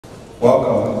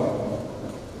Welcome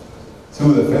to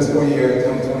the fiscal year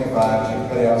 2025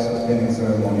 Chief Petty Officer Pinning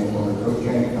Ceremony for Recruit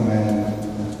Training Command,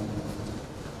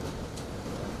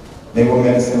 Naval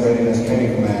Medicine Readiness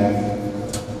Training Command,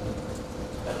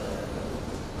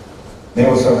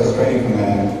 Naval Service Training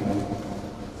Command,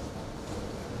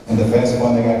 and Defense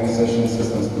Funding Acquisition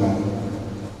Systems Command.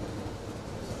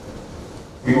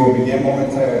 We will begin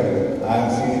momentarily. I am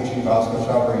Senior Chief Oscar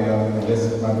Chavria, and this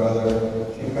is my brother,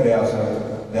 Chief Petty Officer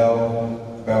Del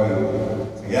Bellew.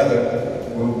 Together,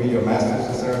 we will be your masters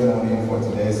of ceremony for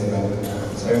today's event.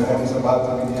 The ceremony is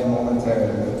about to begin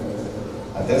momentarily.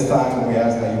 At this time, we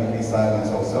ask that you please silence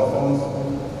all cell phones.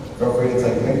 Feel free to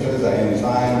take pictures at any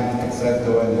time, except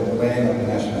during the playing of the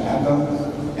national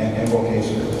anthem and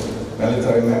invocation.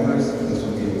 Military members, this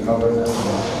will be covered.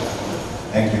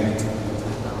 Thank you.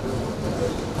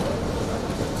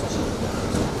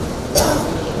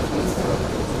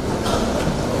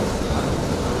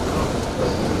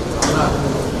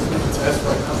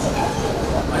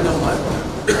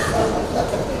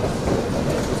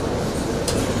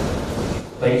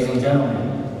 Ladies and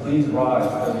gentlemen, please rise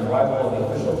for the arrival of the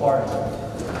official party,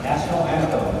 national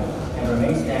anthem, and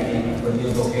remain standing for the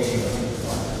invocation.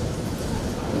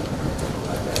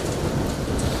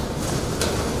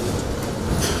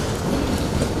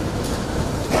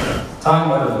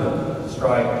 Time order,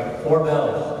 strike 4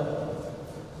 bells.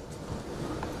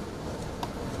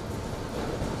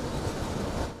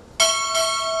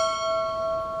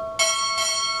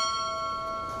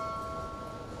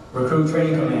 Recruit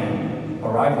Training Command,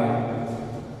 arriving.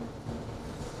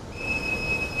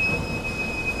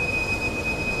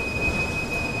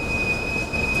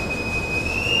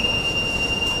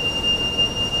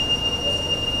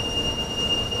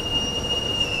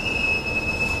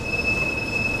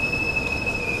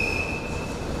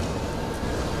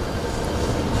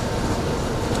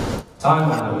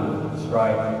 Time order,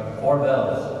 strike 4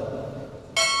 bells.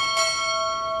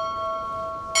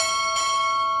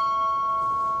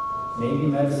 Navy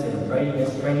Medicine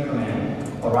Readiness Training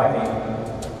Command, arriving.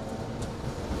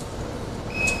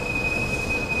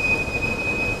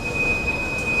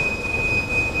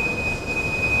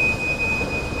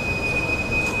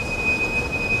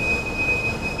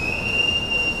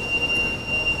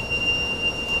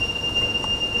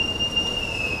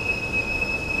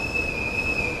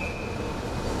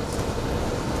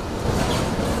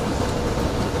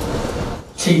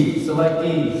 Chief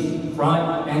selectees,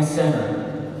 front and center.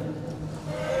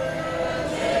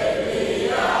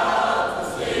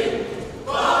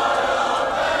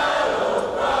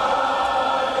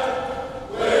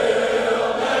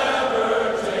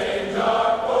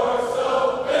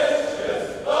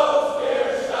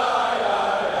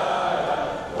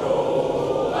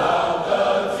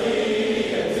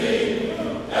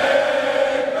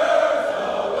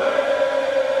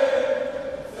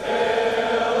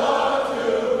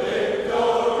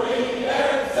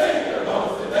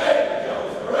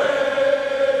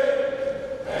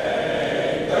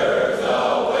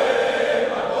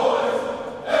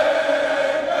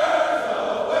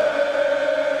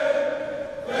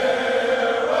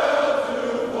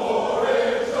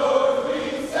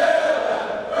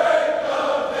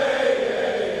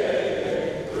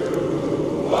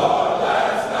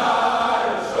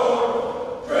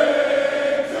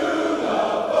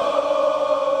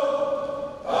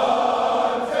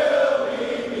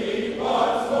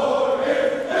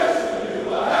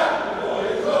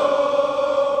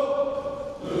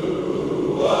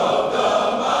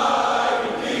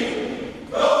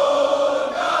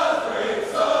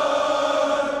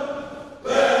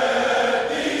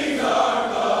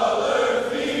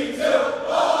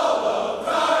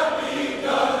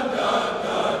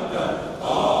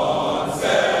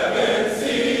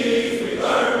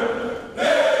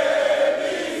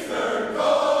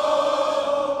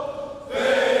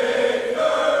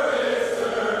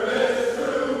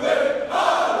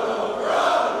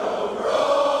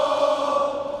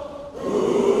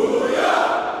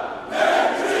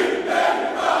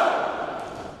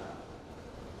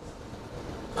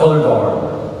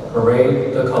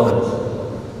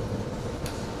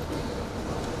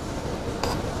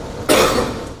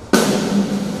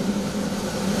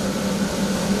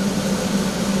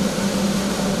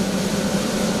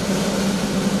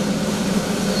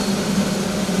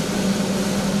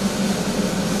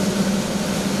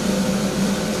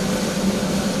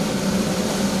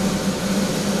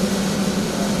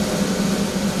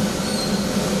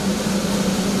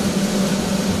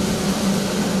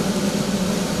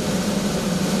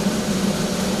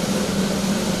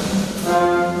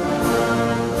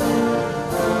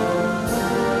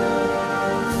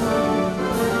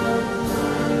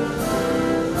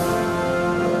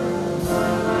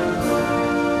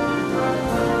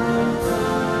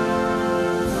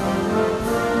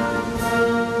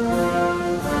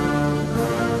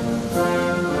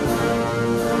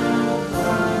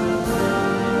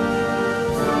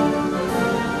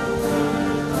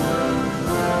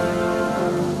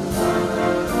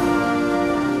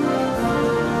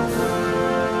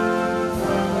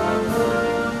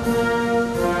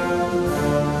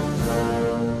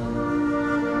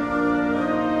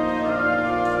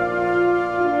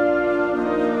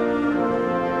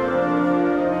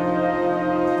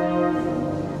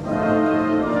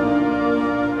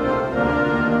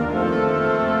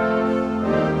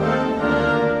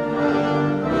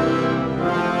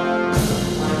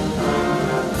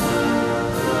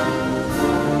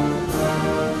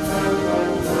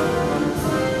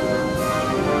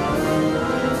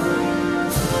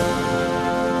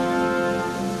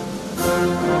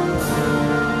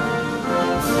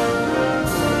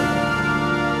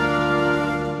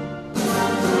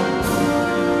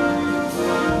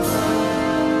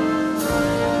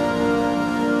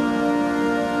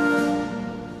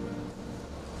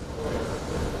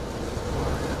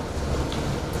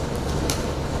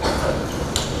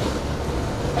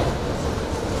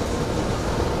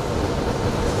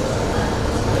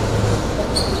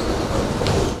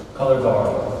 color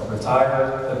guard.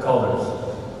 Retire the colors.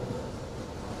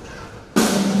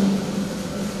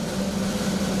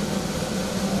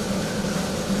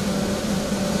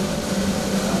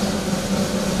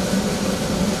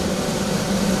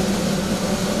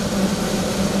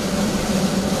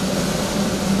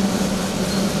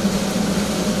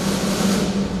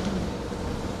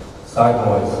 Side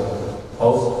boys,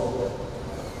 post.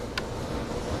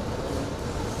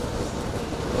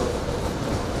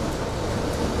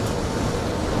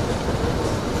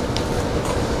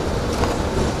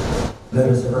 Let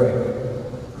us pray.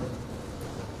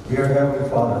 Dear Heavenly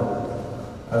Father,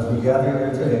 as we gather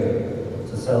here today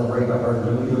to celebrate our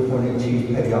newly appointed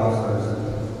Chief Petty Officers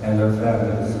and their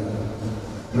families,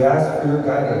 we ask for your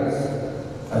guidance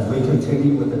as we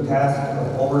continue with the task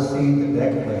of overseeing the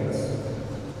deck plates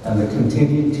and the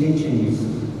continued teachings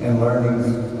and learnings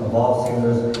of all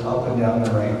sailors up and down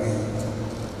the ranks.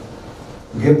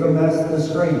 Give them the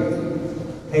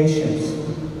strength, patience,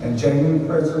 and genuine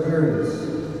perseverance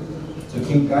to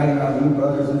keep guiding our new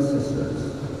brothers and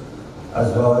sisters,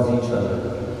 as well as each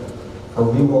other. For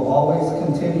we will always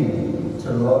continue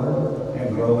to learn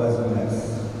and grow as a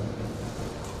mess.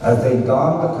 As they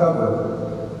don the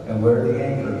cover and wear the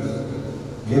anchors,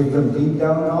 give them deep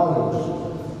down knowledge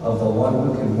of the one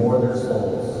who can moor their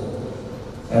souls,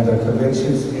 and their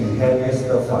convictions in heaviest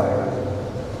of fire.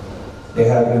 They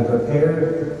have been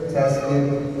prepared,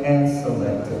 tested, and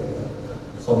selected.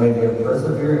 So may their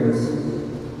perseverance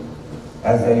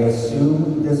as they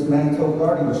assume this mantle of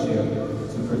guardianship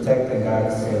to protect and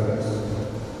guide sailors.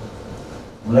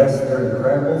 Bless their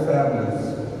incredible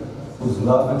families whose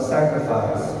love and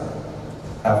sacrifice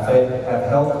have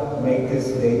helped make this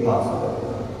day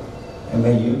possible. And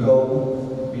may you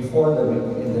go before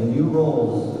them in the new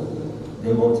roles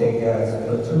they will take as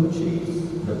platoon chiefs,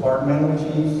 departmental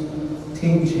chiefs,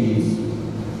 team chiefs,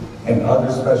 and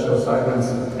other special assignments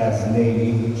as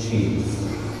Navy chiefs.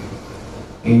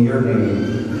 In your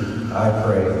name, I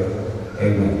pray.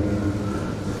 Amen.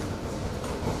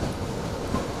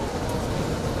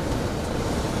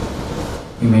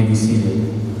 You may be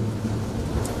seated.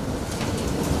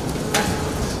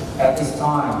 At this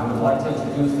time, we would like to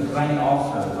introduce the commanding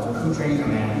officer of the Crew Training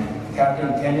Command,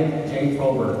 Captain Kenneth J.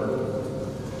 Froberg.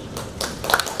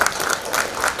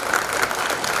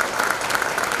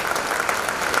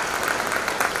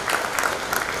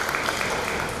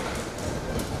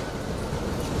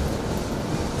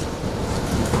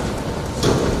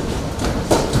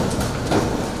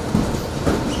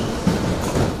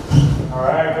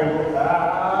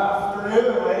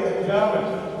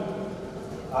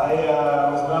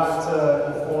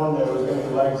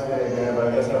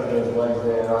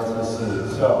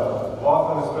 So,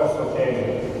 welcome to special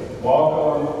occasion.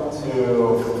 Welcome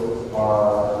to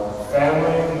our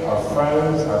family, our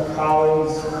friends, our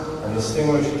colleagues, our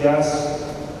distinguished guests.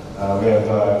 We have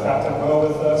Captain Will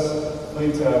with us,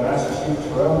 Fleet Master Chief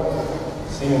Terrell,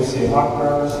 CMC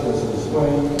Hawkbrower, CMC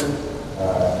Swing,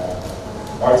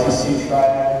 RTC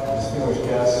Triad, distinguished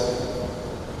guests,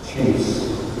 Chiefs,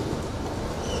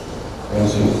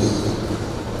 and Chiefs.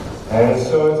 And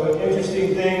so it's an interesting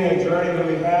thing, the journey that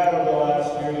we've had over the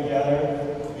last year together,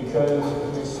 because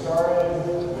we started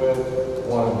with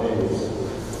one of these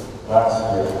last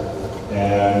year.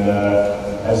 And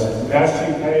as Master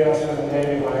Chief Petty Officer of the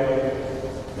Navy, when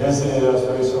he visited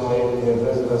us recently, he had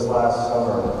visited us last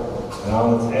summer. And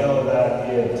on the tail of that,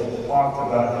 he had talked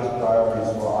about his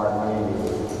priorities for our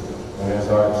Navy. And as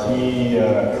our key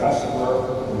customer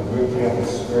in the boot camp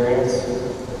experience,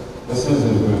 this is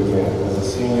his boot camp as a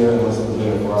senior enlisted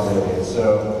unit for our Navy. So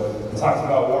we talked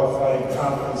about warfighting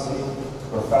competency,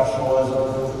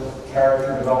 professionalism,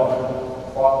 character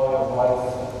development, quality of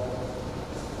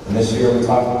life. And this year we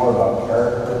talked more about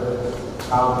character,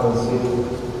 competency,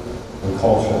 and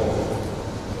culture.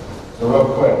 So real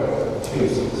quick,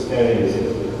 Chiefs, stay easy.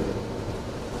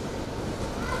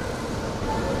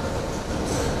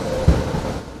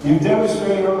 You've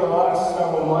demonstrated over the last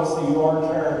several months that you are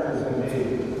characters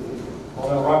indeed. Well,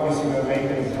 the ruckus you've been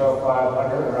making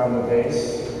 0500 around the base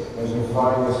as you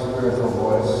find your spiritual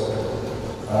voice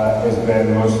has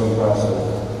been most impressive.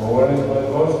 But what is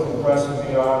most impressive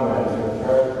beyond that is your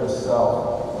character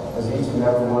self, as each and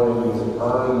every one of you has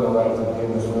earned the right to be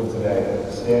in this room today,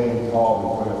 standing tall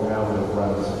before your family and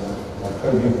friends. I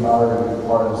couldn't be prouder to be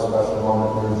part of this special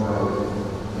moment in your journey.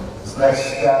 This next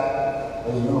step,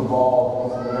 as you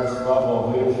evolve into the next level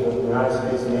of leadership in the United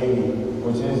States Navy,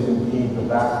 which is indeed the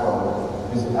backbone,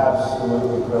 is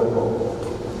absolutely critical.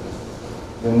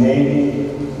 The Navy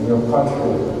and your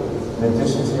country, in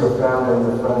addition to your family and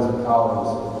your friends and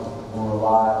colleagues, will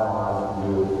rely on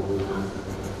you.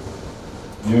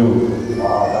 You are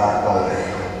our backbone.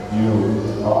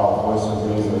 You are our voice of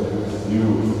reason. You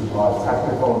are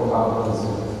technical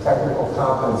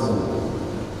competency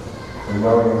in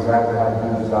knowing exactly how to do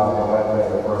the job the right way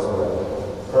the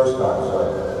first time,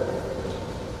 sorry.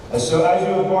 And so as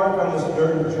you embark on this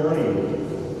journey,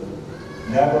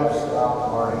 never stop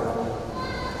learning.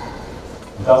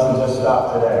 It doesn't just stop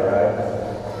today, right?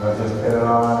 You don't just hit it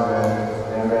on and then,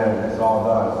 amen, it's all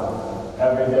done.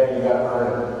 Every day you gotta earn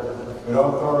it. We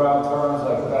don't throw around terms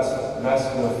like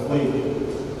messing the fleet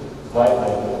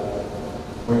lightly.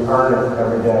 We earn it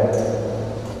every day.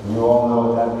 You all know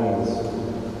what that means.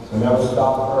 So never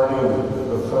stop earning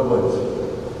the privilege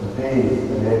to be a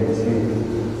Navy chief,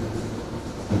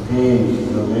 to be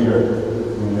the leader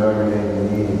you know your Navy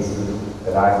needs,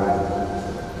 that I need.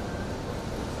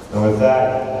 And with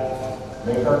that,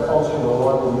 make our culture the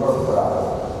one that you're proud of.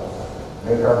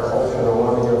 Make our culture the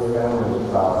one that your family is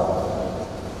proud of.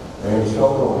 May your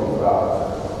children be proud of.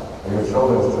 May your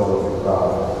children's children be proud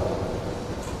of.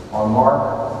 Our mark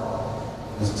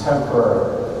is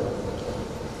temporary,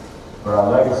 but our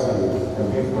legacy can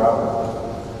be forever.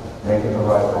 Make it the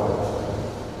right one.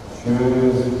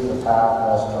 Choose the path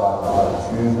less trodden.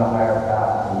 Choose the higher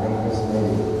path and make this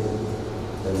Navy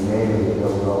the Navy that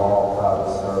we're all proud to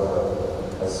serve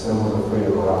with, as symbols of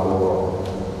freedom around the world.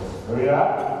 Hurry up.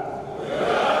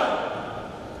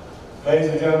 Ladies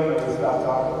and gentlemen, let's stop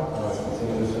talking and let's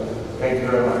continue the show. Thank you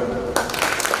very much.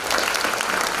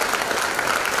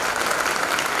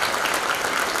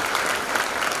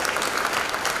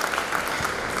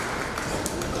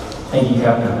 Thank you,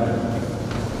 Captain.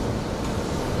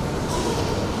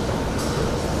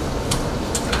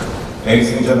 Ladies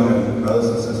and gentlemen, brothers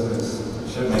and sisters,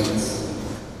 shipmates,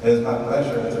 it is my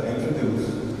pleasure to introduce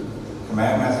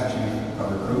Command Master Chief of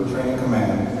Recruit Training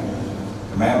Command,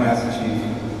 Command Master Chief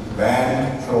Van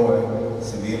Troy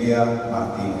Sevilla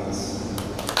Martinez.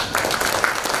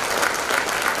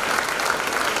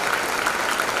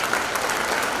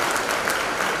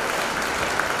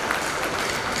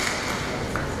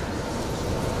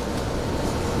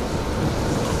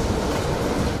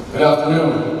 Good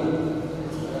afternoon.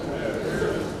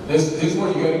 This is where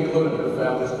you get included, your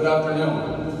families. Good afternoon.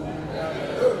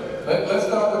 Let's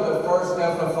start with the first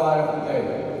FFI of the day.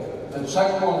 The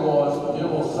checkpoint was, you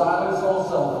will silence all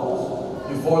cell phones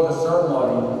before the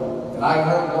ceremony, and I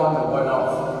heard one that went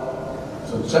off.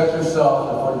 So check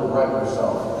yourself before you wreck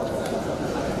yourself.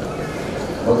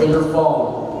 Look at your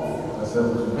phone. I said,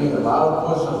 there's being a lot of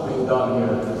push-ups being done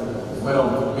here. We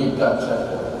don't beat that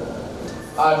checkpoint.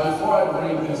 Before I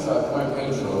read this quick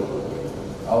intro,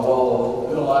 I will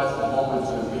utilize the moment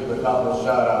to give a couple of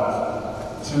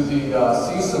shout-outs to the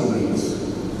CISA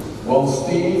Well,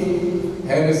 Steve,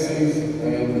 Hennessy,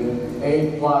 and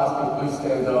A+, please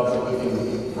stand up so we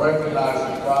can recognize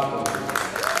you properly.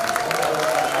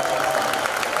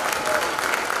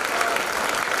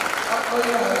 Oh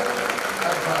yeah,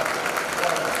 that's right.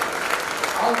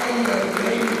 I'll give you a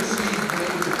Navy Chief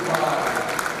Navy Pride.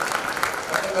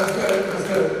 Let's get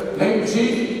it. Navy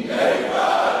Chief? Navy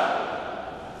Pride!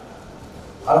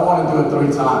 I don't want to do it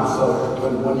 3 times, so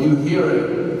when you hear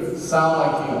it,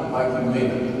 sound like you mean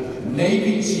it.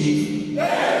 Navy Chief.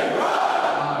 Navy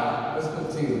Pride! Alright, let's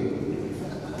continue.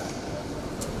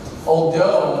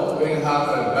 Although we didn't have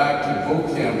a back to boot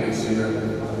camp this year,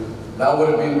 that would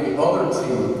have been the other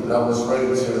team that was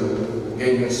ready to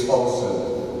get you exposed to.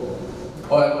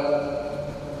 But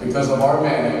because of our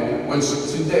mandate, which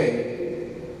today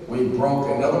we broke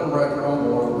another record on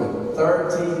board with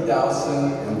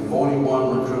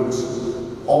 13,041 recruits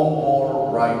on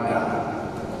board right now.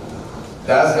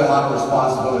 That's the amount of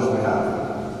responsibilities we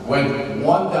have. With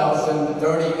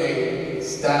 1,038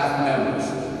 staff members,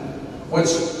 which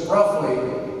roughly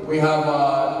we have,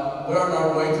 we're on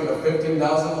our way to the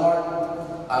 15,000 mark.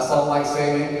 I sound like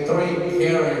saying 3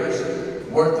 carriers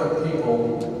worth of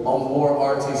people on board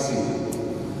RTC.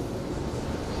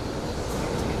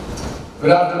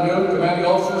 Good afternoon, commanding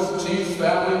officers, chiefs,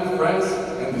 family, friends,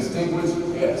 and distinguished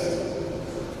guests.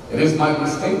 It is my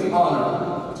distinct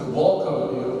honor to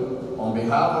welcome you on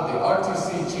behalf of the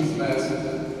RTC Chief Mess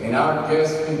and our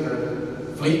guest speaker,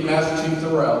 Fleet Master Chief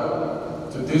Terrell,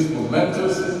 to this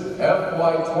momentous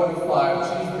FY25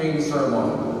 Chief Painting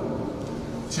Ceremony.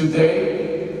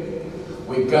 Today,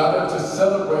 we gather to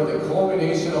celebrate the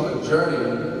culmination of a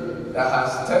journey that has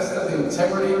tested the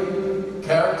integrity,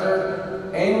 character,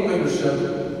 and leadership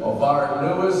of our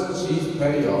newest Chief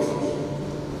Petty Officers.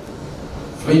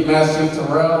 Fleet Master Chief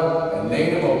Terrell, a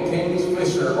native of Kings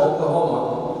Fisher, Oklahoma,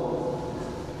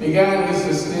 began his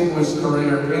distinguished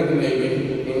career in the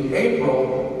Navy in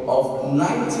April of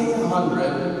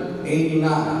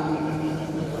 1989.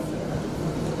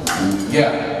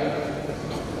 Yeah.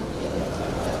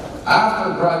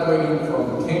 After graduating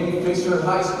from King Fisher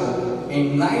High School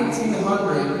in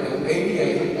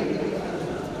 1988,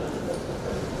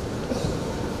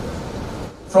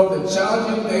 from the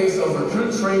challenging days of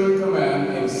recruit training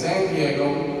command in San Diego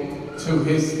to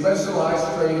his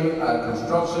specialized training at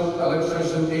Construction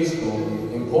Electrician A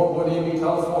School in Port William,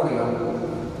 California,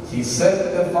 he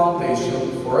set the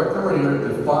foundation for a career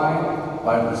defined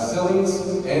by resilience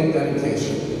and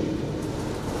dedication.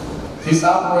 His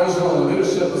operational and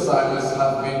leadership assignments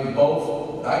have been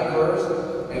both diverse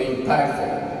and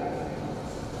impactful,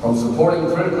 from supporting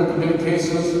critical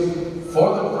communications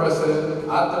for the President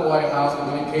at the White House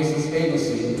Communications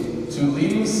Agency to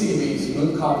leading Seabees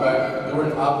in combat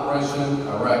during Operation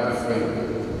Iraqi Freedom.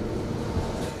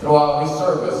 Throughout his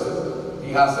service,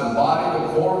 he has embodied the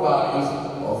core values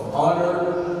of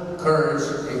honor, courage,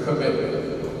 and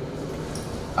commitment.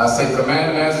 As a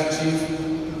Command Master Chief,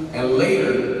 and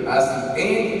later as the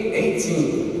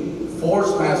 18th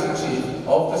Force Master Chief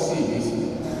of the Seabees,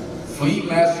 Fleet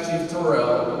Master Chief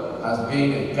Terrell has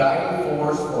been a guiding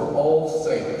force for all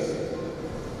sailors.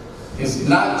 He's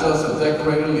not just a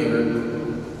decorated leader,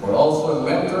 but also a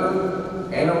mentor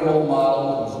and a role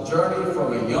model whose journey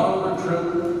from a young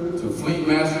recruit to Fleet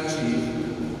Master Chief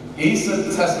is a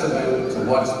testament to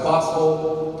what is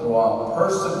possible through our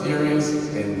perseverance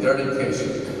and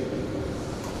dedication.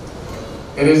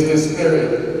 It is this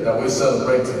spirit that we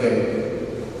celebrate today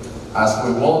as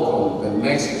we welcome the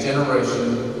next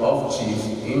generation of chiefs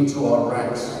into our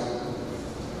ranks.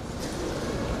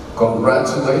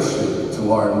 Congratulations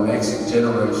to our next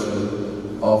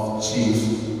generation of chiefs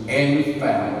and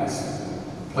families.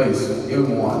 Please give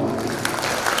them one.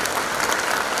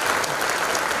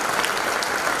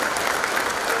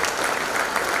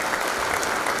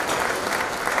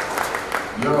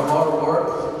 Your hard work,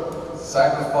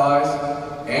 sacrifice,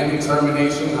 and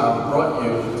determination have brought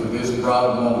you to this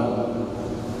proud moment.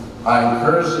 I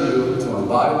encourage you to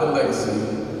embody the legacy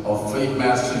of Fleet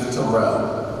Master Chief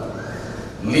Terrell.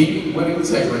 Lead with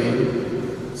integrity,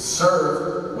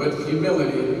 serve with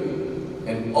humility,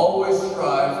 and always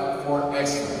strive for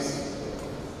excellence.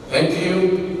 Thank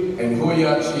you, and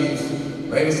Huya Chiefs,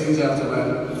 ladies and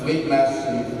gentlemen, Fleet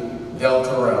Master Chief Del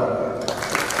Terrell.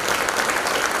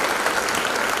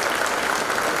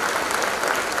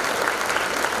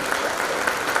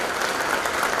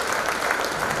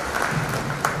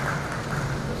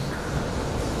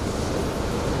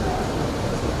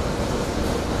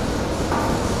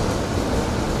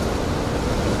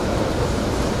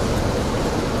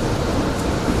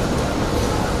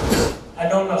 I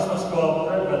know I'm not supposed to go off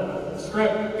the but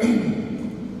script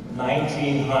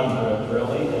 1900,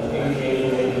 really, and 88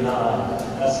 and 89.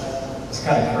 That's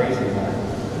kind of crazy, man.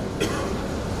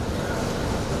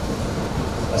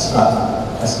 That's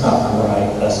not right.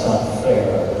 That's not fair.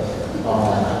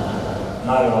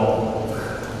 Not at all.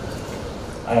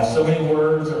 I have so many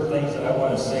words or things that I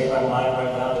want to say in my mind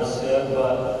right now to Sid,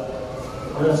 but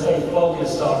we're going to stay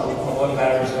focused on what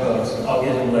matters most. I'll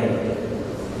get him later.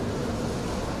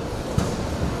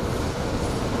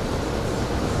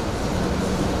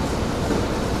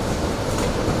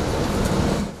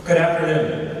 Good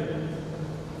afternoon.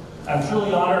 I'm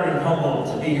truly honored and humbled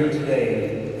to be here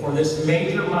today for this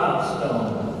major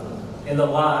milestone in the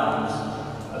lives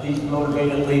of these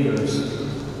motivated leaders,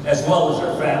 as well as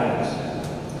their families.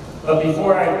 But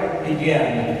before I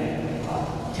begin,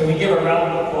 can we give a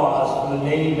round of applause for the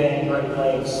Navy Band Great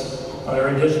Lakes on their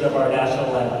rendition of our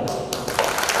national anthem?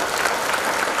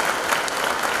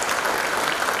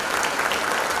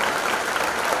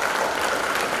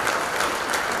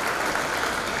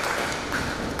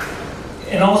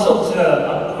 And also to,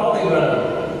 I'm probably going to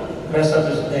mess up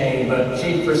his name, but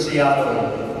Chief Preciado,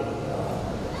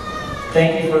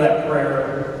 thank you for that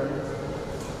prayer,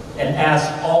 and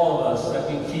ask all of us that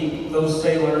we keep those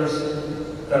sailors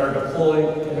that are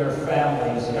deployed and their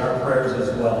families in our prayers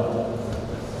as well.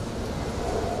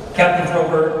 Captain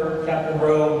Frobert, Captain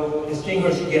Rowe,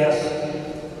 distinguished guests,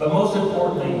 but most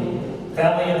importantly,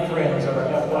 family and friends of our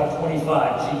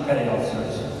FY25 Chief Petty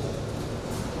Officers.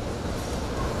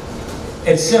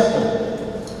 It's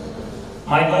simple.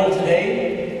 My goal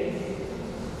today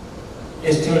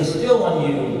is to instill in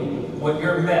you what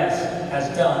your mess has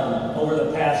done over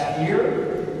the past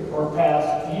year or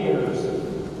past years,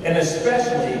 and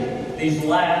especially these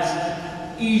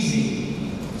last easy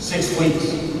 6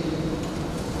 weeks.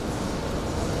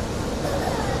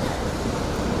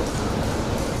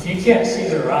 If you can't see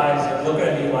their eyes, they're looking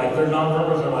at me like, their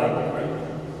nonverbals are like,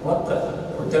 what the,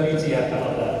 or WTF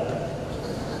about that?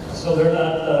 So they're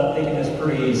not thinking it's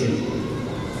pretty easy.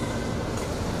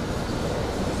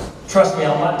 Trust me,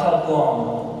 I'll not talk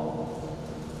long.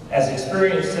 As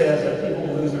experience says, that people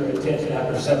lose their attention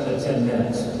after 7 to 10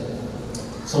 minutes.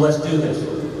 So let's do this.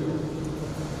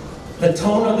 The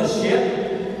tone of the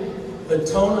ship, the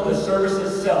tone of the service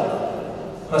itself,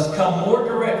 must come more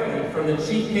directly from the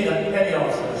chief petty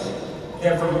officers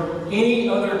than from any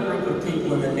other group of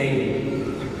people in the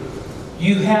Navy.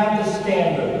 You have the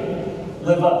standard.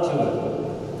 Live up to it.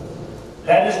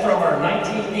 That is from our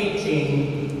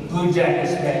 1918 Blue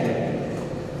Jackets manual.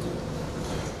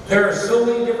 There are so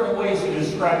many different ways to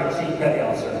describe a chief petty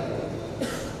officer.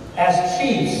 As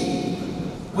chiefs,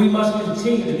 we must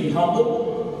continue to be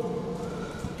humble,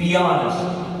 be honest,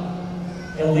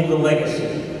 and leave a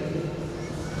legacy.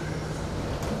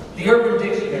 The Urban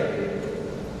Dictionary,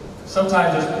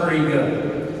 sometimes it's pretty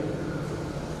good,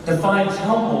 defines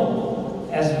humble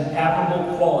as an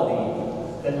admirable quality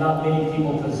that not many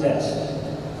people possess.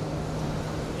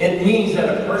 It means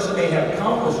that a person may have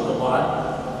accomplished a lot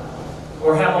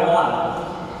or have a lot,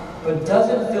 but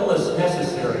doesn't feel it's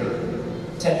necessary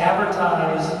to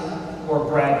advertise or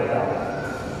brag about.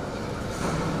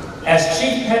 As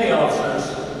chief petty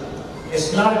officers,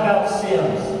 it's not about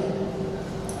Sims.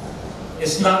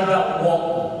 It's not about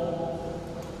Walton.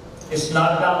 It's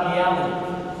not about Meowman.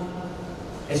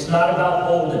 It's not about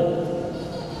Bolden.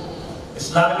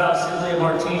 It's not about Celia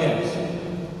Martinez,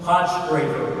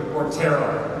 Hodgegraver, or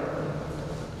Terrell.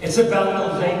 It's about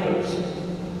those anchors,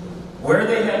 where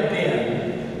they have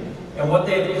been, and what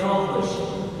they have accomplished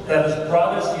that has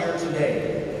brought us here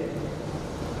today.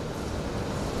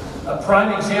 A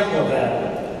prime example of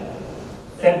that,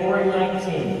 February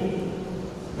 19,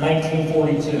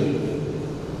 1942.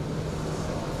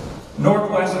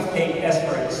 Northwest of Cape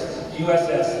Esperance,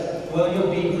 USS William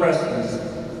B. Preston's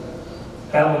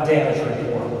battle damage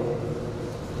report.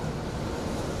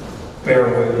 Bear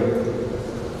with me.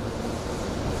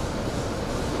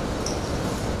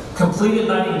 Completed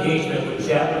night engagement with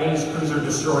Japanese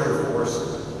cruiser-destroyer force.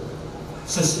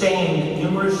 Sustained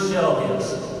numerous shell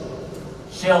hits.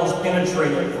 Shells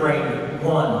penetrated frame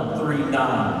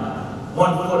 139,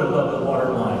 1 foot above the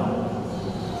waterline.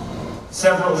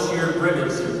 Several sheared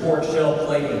rivets in port shell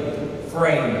plating,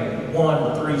 frame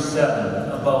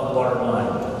 137 above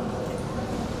waterline.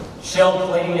 Shell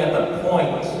plating at the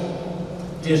point,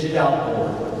 dished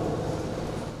outboard.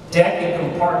 Deck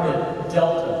and compartment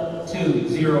Delta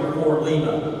 204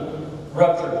 Lima,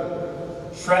 ruptured.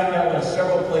 Shrapnel in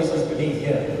several places beneath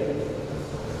hip.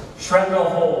 Shrapnel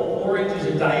hole 4 inches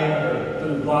in diameter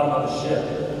through the bottom of the ship.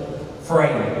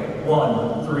 Frame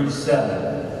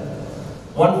 137.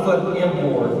 1 foot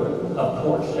inboard of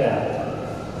port shaft.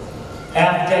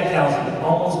 Aft deck housing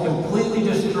almost completely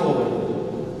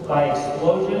destroyed by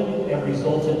explosion and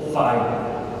resultant fire.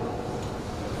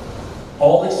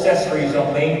 All accessories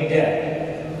on main deck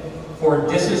for a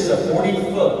distance of 40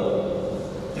 foot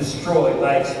destroyed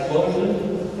by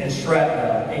explosion and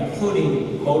shrapnel,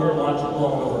 including motor launch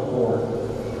blown overboard,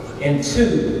 and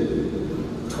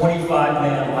 2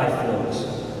 25-man life floats.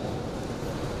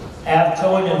 Aft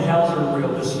towing and hawser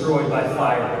reel destroyed by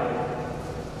fire.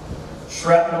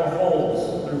 Shrapnel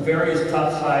holes through various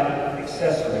topside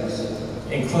accessories,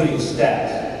 including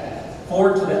stacks,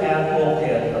 forward to the aft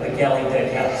bulkhead of the galley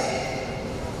deck house.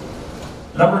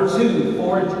 Number 2,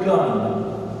 forward gun,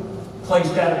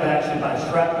 placed out of action by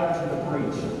shrapnel to the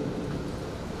breech.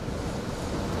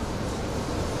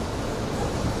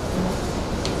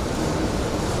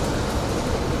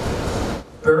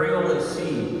 Burial at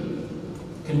sea,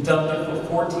 conducted for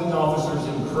 14 officers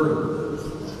and crew.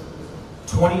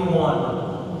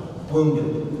 21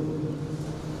 wounded.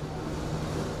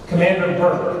 Commander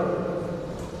Burke,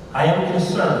 I am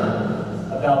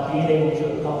concerned about being able to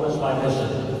accomplish my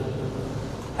mission.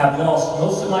 Have lost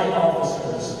most of my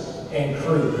officers and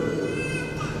crew.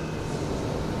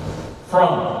 From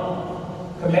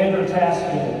Commander Task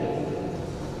Unit,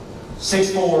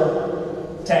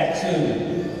 6-4, TAC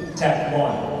 2, TAC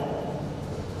 1.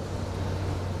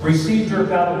 Received your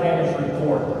battle damage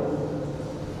report.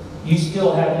 You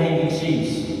still have Navy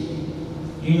chiefs.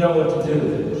 You know what to do.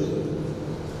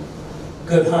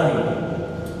 Good hunting.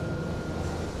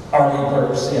 Arleigh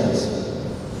Burke Sims.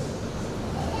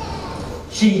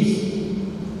 Chiefs,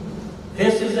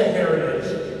 this is a heritage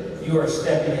you are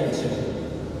stepping into.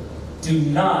 Do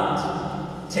not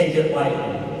take it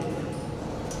lightly.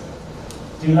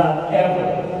 Do not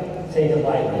ever take it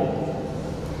lightly.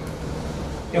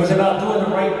 It was about doing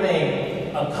the right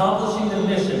thing, accomplishing the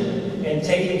mission, and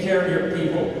taking care of your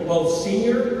people, both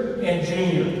senior and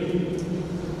junior.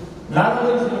 Not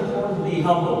only is it important to be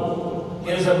humble,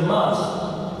 it is a must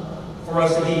for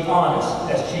us to be honest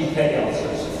as chief petty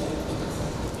officers.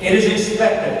 It is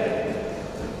expected.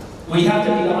 We have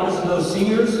to be honest with those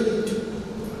seniors,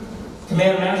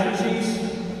 command master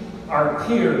chiefs, our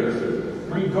peers,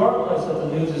 regardless if the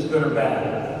news is good or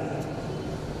bad.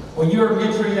 When you're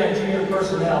mentoring that junior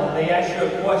personnel and they ask you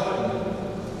a question,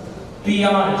 be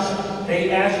honest. They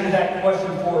ask you that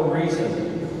question for a reason.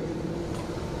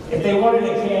 If they wanted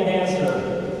a canned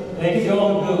answer, they could go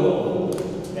on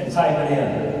Google and type it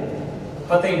in.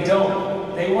 But they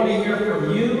don't. They want to hear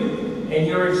from you and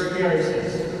your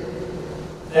experiences.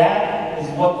 That is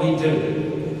what we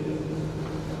do.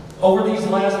 Over these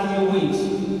last few weeks,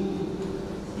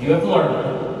 you have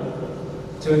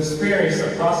learned to experience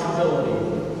the possibility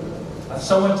of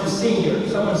someone senior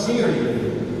to you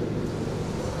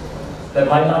that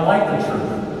might not like the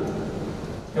truth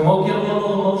and will get a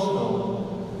little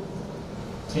emotional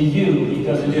to you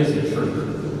because it is the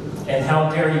truth. And how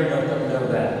dare you let them know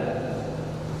that?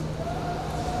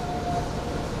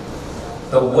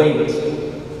 The weight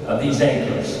of these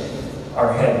anchors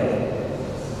are heavy.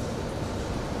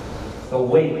 The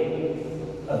weight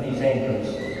of these anchors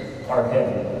are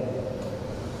heavy.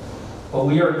 But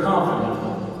we are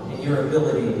confident in your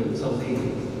ability to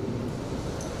lead.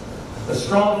 The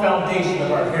strong foundation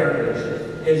of our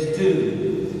heritage is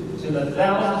due to the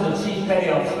thousands of chief petty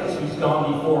officers who've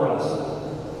gone before us.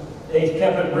 They've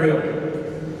kept it real.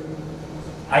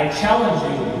 I challenge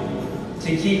you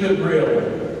to keep it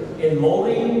real in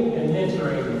molding and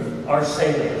mentoring our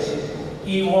sailors,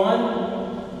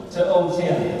 E1 to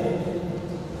O10.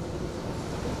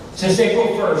 Since April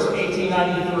 1st,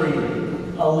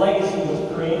 1893, a legacy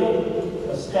was created,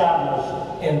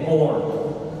 established, and born.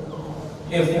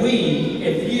 If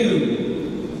you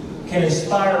can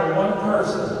inspire one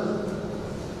person,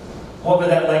 what would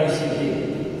that legacy be?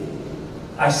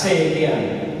 I say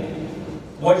again,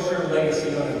 what's your legacy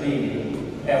going to be,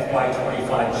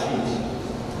 FY25 Chiefs?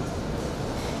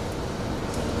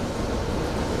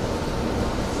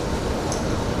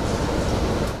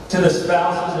 To the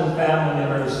spouses and family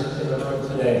members in the room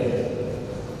today,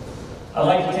 I'd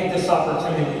like to take this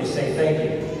opportunity to say thank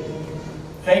you.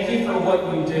 Thank you for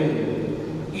what you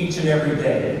do each and every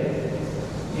day.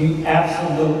 You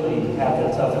absolutely have the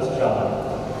toughest job,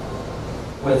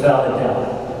 without a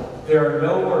doubt. There are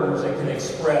no words that can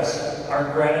express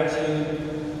our gratitude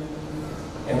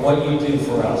and what you do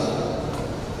for us.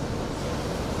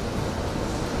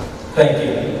 Thank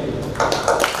you.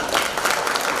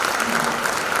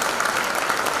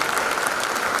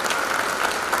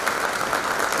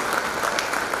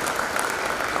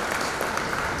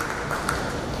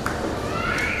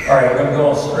 All right, we're going to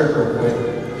go off script real quick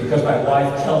because my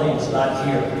wife, Kelly, is not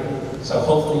here. So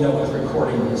hopefully no one's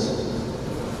recording this.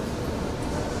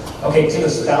 Okay, to the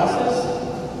spouses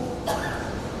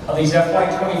of these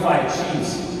FY25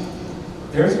 Chiefs,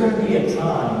 there's going to be a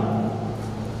time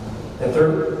that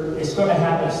it's going to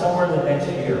happen somewhere in the next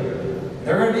year.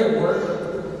 They're going to be at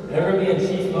work, they're going to be in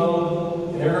chief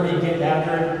mode, and they're going to be getting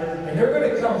after it, and they're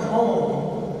going to come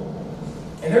home,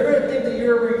 and they're going to think that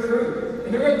you're a recruit.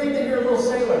 And they're going to think that you're a little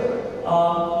sailor.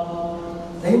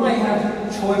 They might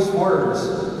have choice words.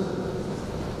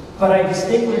 But I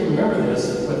distinctly remember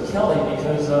this with Kelly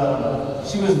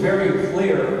because she was very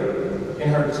clear in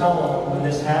her tone when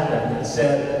this happened and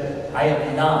said, I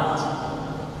am not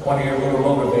one of your little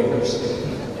motivators.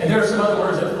 And there are some other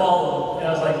words that followed. And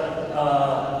I was like,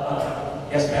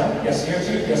 yes ma'am, yes senior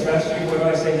chief, yes master chief, what do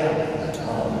I say now?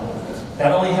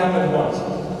 That only happened once.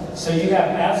 So you have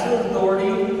absolute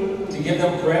authority to give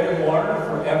them bread and water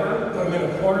forever, put them in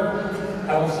a corner,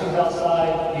 have them sleep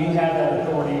outside. You have that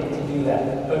authority to do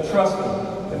that. But trust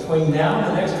me, between now and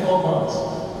the next 12 months,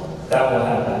 that will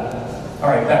happen. All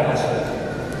right, back on script.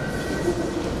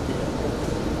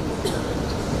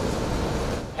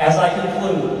 As I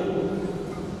conclude,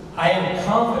 I am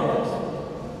confident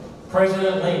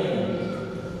President Lincoln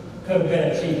could have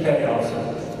been a chief petty officer.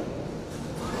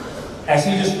 As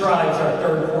he describes our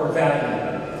third core value,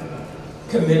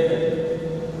 commitment.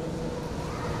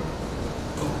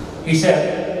 He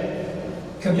said,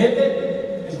 commitment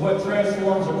is what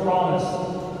transforms a promise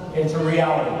into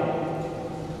reality.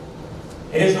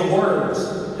 It is the words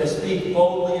that speak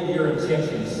boldly of your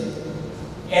intentions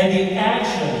and the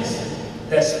actions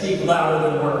that speak louder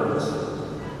than words.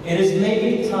 It is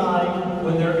making time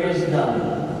when there is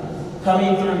none,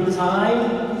 coming through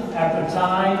time after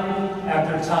time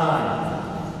after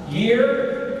time,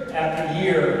 year after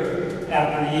year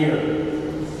after year.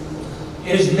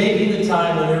 It is making the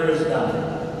time when there is none.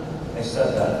 I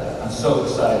said that. I'm so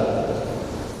excited.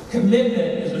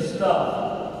 Commitment is the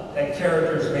stuff that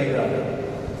character is made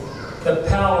of. The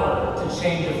power to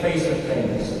change the face of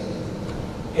things.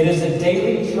 It is a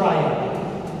daily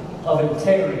triumph of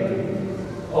integrity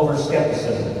over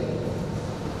skepticism.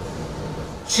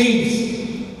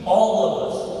 Chiefs, all of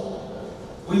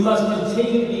us, we must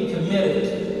continue to be committed.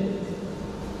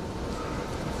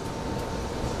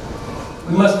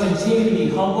 We must continue to be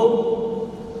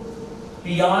humble,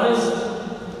 be honest,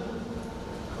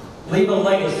 leave a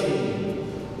legacy.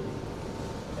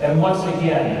 And once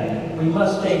again, we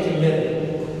must stay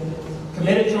committed.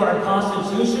 Committed to our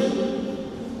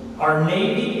Constitution, our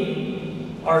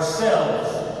Navy, ourselves,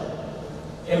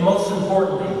 and most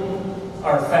importantly,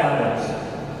 our families.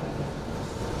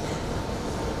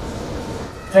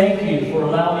 Thank you for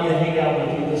allowing me to hang out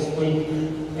with you this week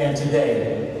and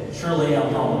today. Surely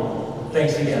I'm home.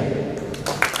 Thanks again.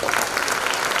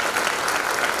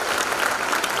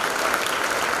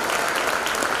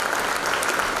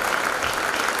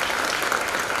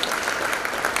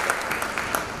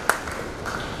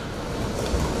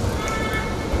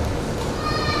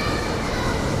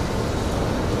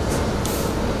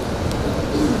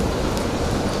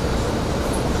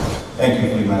 Thank you,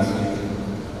 Fleet Master Chief.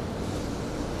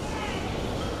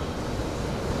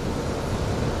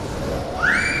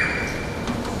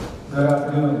 Good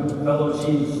afternoon, fellow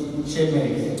chiefs,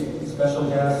 shipmates, special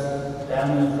guests,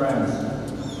 family and friends.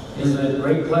 It is a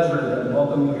great pleasure to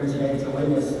welcome you here today to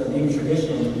witness the Navy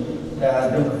tradition that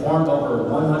has been performed over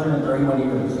 131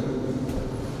 years.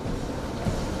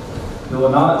 We will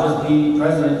not just be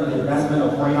present for the advancement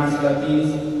of 49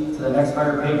 selectees to the next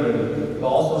higher pay grade, but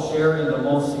also share in the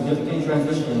most significant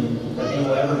transition that they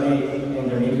will ever make in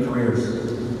their Navy careers.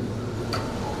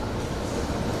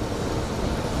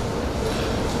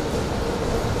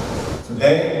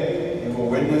 Today, you will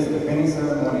witness the pinning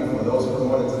ceremony for those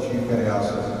promoted to Chief Petty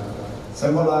Officers,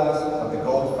 symbolized of the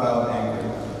gold filed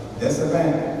anchor. This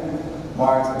event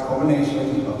marks the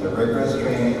culmination of the rigorous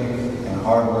training and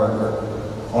hard work.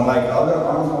 Unlike other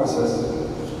armed forces,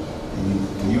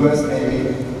 the U.S.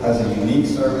 Navy has a unique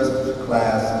service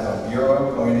class of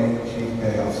Bureau-appointed Chief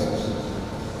Petty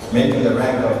Officers, making the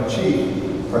rank of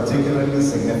Chief particularly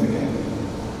significant.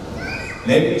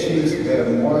 Navy chiefs bear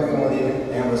more authority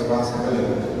and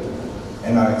responsibility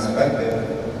and are expected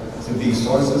to be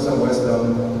sources of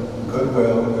wisdom,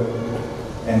 goodwill,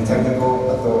 and technical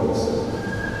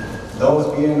authorities.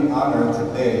 Those being honored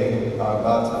today are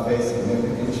about to face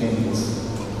significant changes.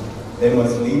 They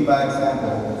must lead by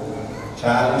example,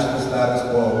 challenge the status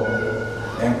quo,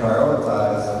 and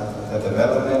prioritize the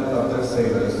development of their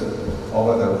sailors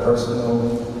over their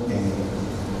personal gain.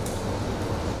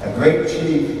 A great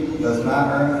chief does not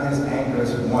earn his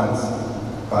anchors once,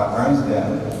 but earns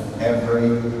them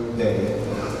every day.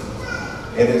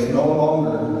 It is no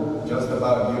longer just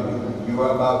about you. You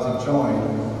are about to join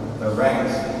the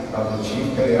ranks of the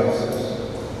Chief Petty Officers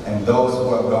and those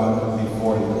who have gone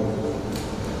before you.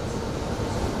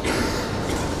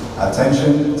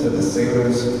 Attention to the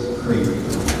Sailor's Creed.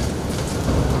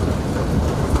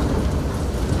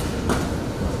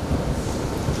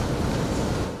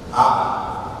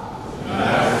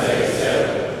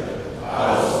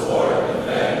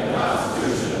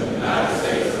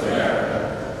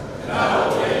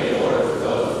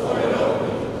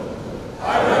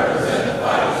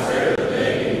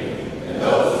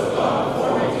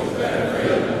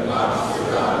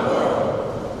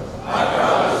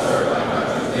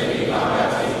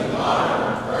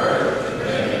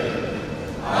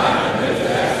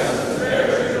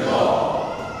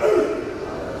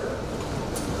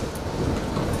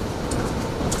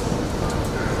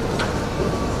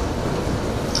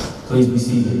 Please be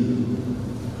seated.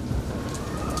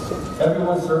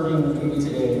 Everyone serving in the Navy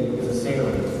today is a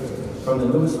sailor, from the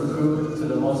newest recruit to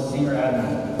the most senior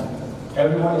admiral.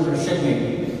 Everyone is your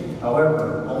shipmate.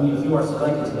 However, only a few are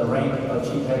selected to the rank of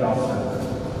Chief Petty Officer.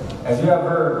 As you have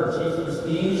heard, the chief's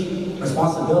prestige,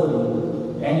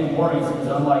 responsibility, and importance is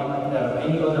unlike that of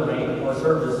any other rank or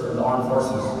service of the armed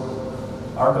forces.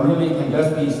 Our commitment can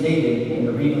best be stated in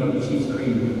the reading of the Chief's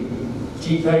Creed.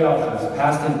 Chief Petty Officers,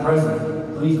 past and present,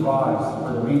 please rise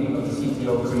for the reading of the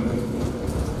CTO Creed.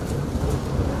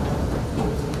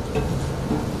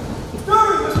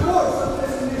 During the course of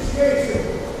this initiation,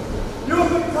 you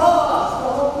can cause the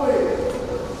humbly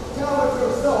challenge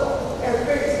yourself and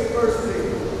face adversity.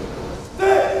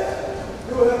 This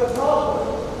you have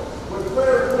accomplished with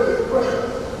prayer-filled prayer.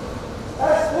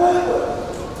 As swiftly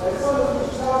as some of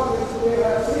these challenges may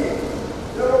have seemed,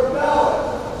 there were valid,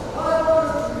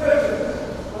 unlearned traditions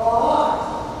for our hearts.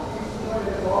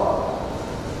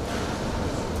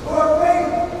 For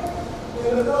faith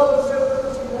in the fellowship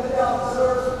of the Petty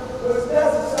Officers was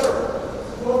necessary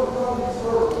to overcome these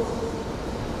hurdles.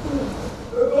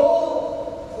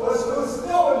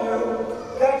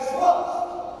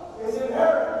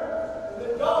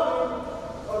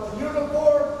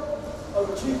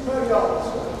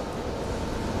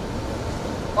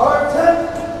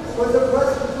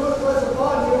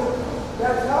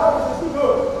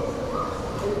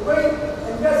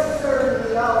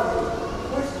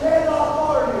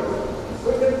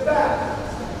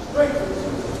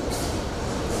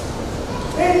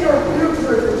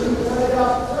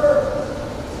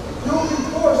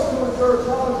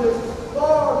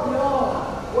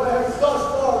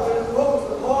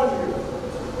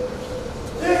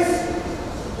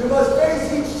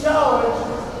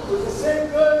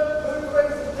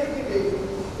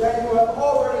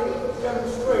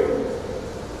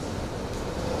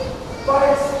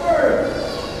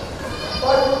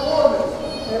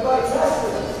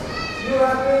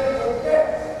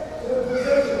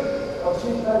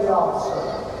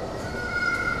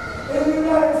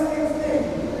 United States Navy,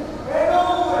 and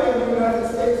only in the United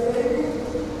States Navy,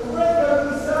 the rank of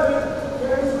the 7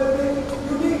 carries with it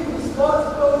unique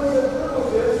responsibilities and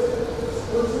privileges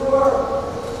which you are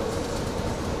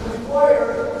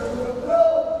required to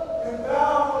fulfill and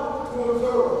bound to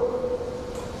observe.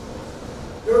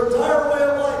 Your entire way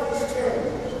of life has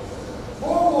changed.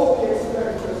 More will be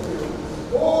expected of you.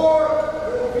 More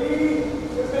will be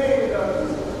demanded of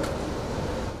you.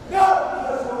 Not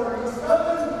because you are E7,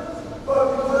 but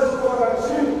because you are a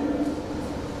Chief.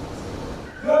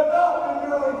 You have not been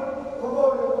merely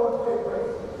promoted one pay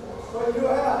grade, but you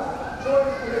have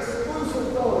joined an exclusive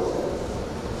fellowship.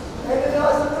 And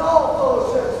as in all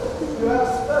fellowships, you have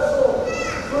special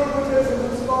privileges and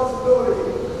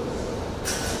responsibilities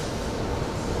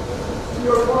to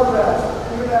your comrades,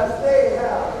 even as they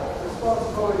have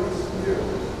responsibilities to you.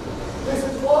 This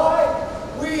is why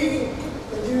we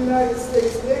in the United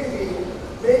States Navy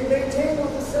may maintain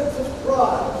with a sense of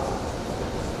pride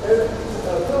and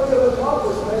a feeling of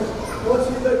accomplishment once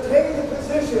you've attained the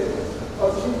position of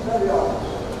Chief Petty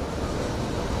Officer.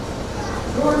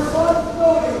 Your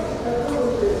responsibilities and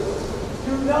privileges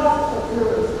do not appear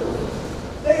as good.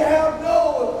 They have no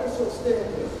official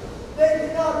standing. They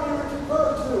cannot be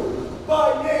referred to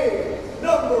by name,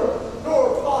 number, nor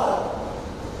file.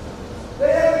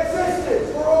 They have existed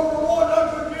for over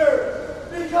 100 years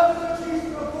because the chiefs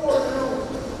before you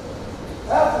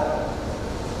have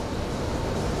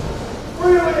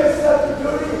freely accepted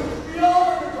duty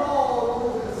beyond the call of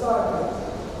an assignment.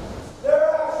 Their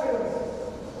actions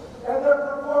and their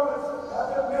performance have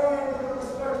demanded the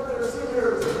respect of their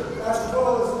seniors as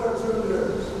well as their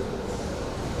juniors.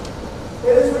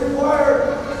 It is required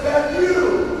that you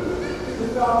be the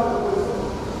founder of wisdom,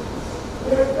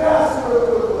 the ambassador of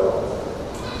goodwill,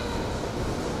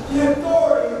 the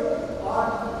authority on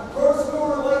personal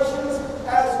relations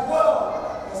as well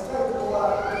as technical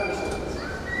applications.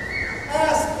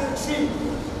 Ask the Chief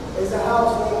is a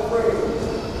household phrase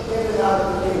in and out of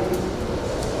the Navy.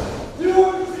 You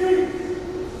are the Chief.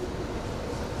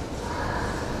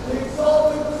 The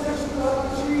exalted position of the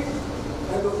Chief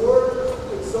and the word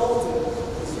exalted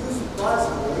is used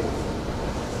advisedly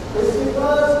is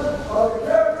because of the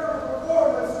character and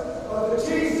performance of the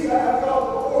chiefs that have gone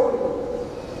before you.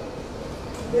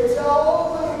 It shall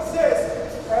only exist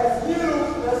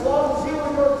as long as you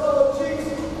and your fellow chiefs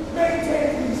maintain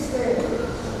these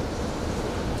standards.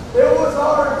 It was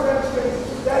our intention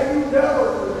that you never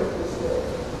commit mistake.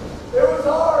 It was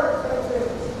our intention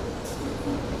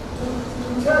to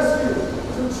test you,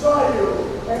 to try you,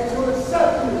 and to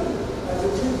accept you as a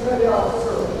Chief Petty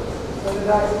Officer of the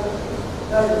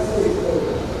United States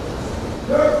Navy.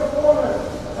 Your performance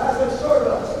has assured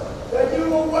us that you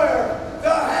will wear the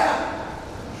hat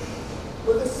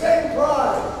with the same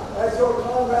pride as your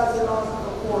comrades in arms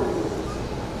before you.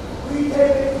 We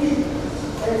take a deep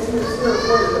and sincere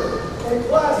pleasure in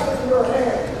clasping your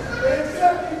hand and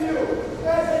accepting you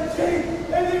as a Chief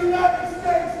in the United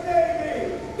States Navy.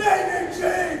 Navy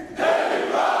Chief! Navy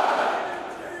Pride!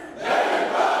 Navy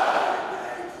Pride!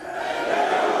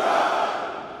 Navy Pride!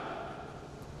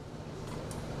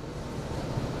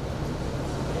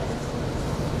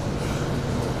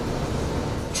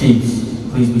 Chiefs,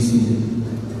 please be seated.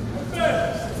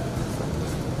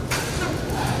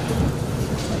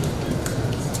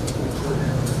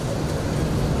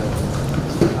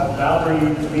 I will now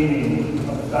read the meaning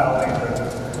of the foul anchor.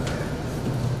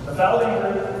 The foul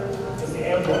anchor is the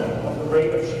emblem of the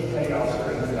rank of Chief Petty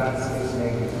Officer in the United States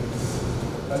Navy.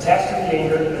 Attached to the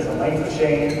anchor is a length of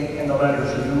chain and the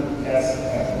letters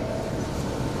USN.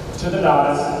 To the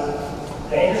novice,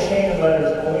 the anchor chain and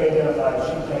letters only identify the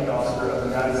Chief Petty Officer of the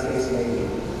United States Navy.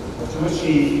 But to a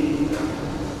chief,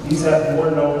 these have more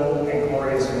noble and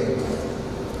glorious meanings.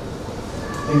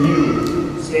 The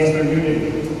U stands for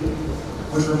unity,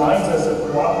 which reminds us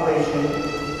of cooperation,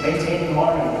 maintaining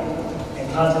harmony, and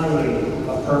continuity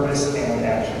of purpose and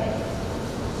action.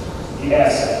 The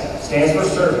S stands for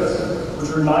service,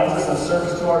 which reminds us of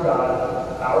service to our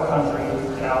God, our country,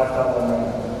 and our fellow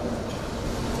man.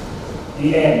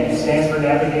 The N stands for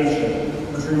navigation,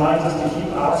 which reminds us to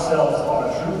keep ourselves on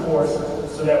a true course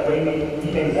so that we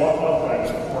may walk upright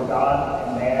before God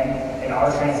and man in our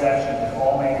transactions with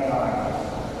all mankind,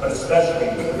 but especially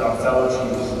with our fellow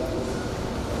chiefs.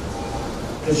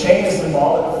 The chain is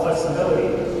symbolic of flexibility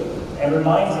and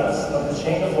reminds us of the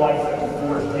chain of life that we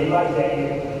forge day by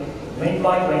day, link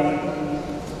by link,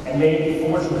 and may it be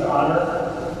forged with honor,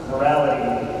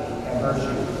 morality, and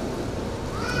virtue.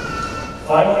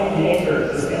 Finally, the anchor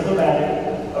is emblematic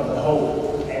of the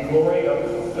hope and glory of the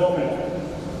fulfillment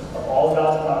of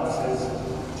God's promises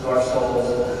to our souls.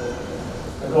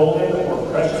 The golden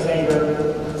or precious anchor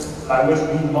by which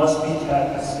we must be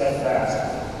kept steadfast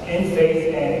in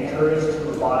faith and encouraged to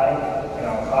abide in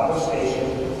our proper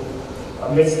station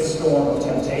amidst the storm of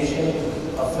temptation,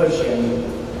 affliction,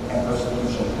 and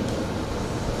persecution.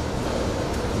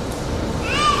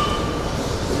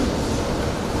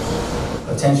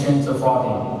 Attention to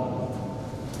frogging.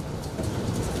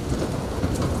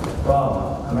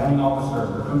 From Commanding Officer,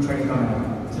 Recruit Training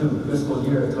Command, to fiscal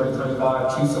year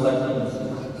 2025 Chief Selectees,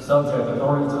 subject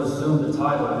authority to assume the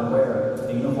title and wear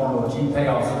the uniform of a Chief Petty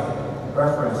Officer.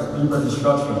 Reference, Blueprint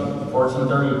Instruction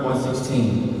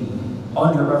 1430.16.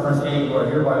 Under Reference A, you are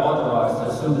hereby authorized to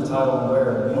assume the title and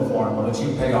wear the uniform of a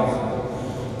Chief Petty Officer.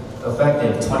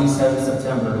 Effective 27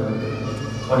 September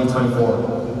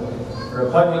 2024. Your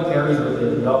appointment carries with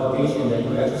it the obligation that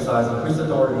you exercise increased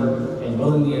authority and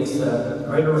willingly accept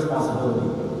greater responsibility.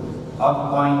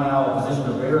 Occupying now a position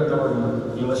of greater authority,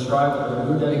 you must strive with a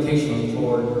renewed dedication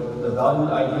toward the valued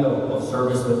ideal of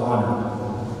service with honor.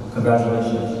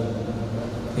 Congratulations.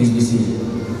 Please be seated.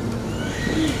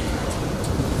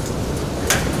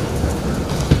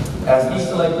 As each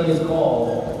selectee is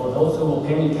called, for those who will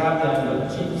pin and cap them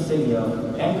with chief insignia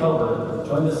and cover,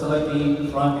 join the selectee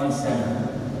front and center.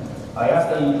 I ask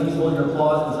that you please hold your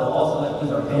applause until all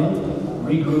selectees are pinned,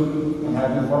 regroup, and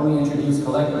have you formally introduced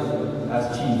collectively as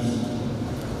chiefs.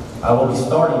 I will be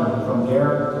starting from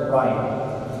their right.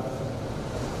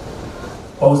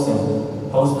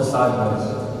 Bosun, post the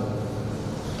sideways.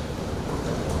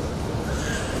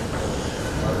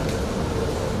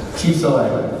 Chief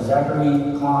Select,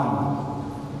 Zachary Klein.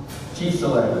 Chief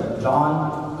Select,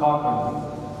 John Cochran.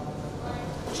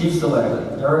 Chief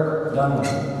Select, Derek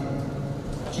Dunlap.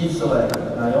 Chief Select,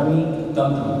 Naomi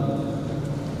Duncan.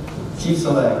 Chief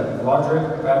Select,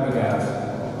 Roderick Rabigast.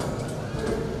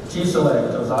 Chief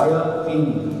Select, Josiah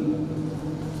Feeney.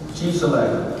 Chief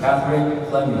Select, Catherine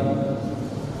Fleming.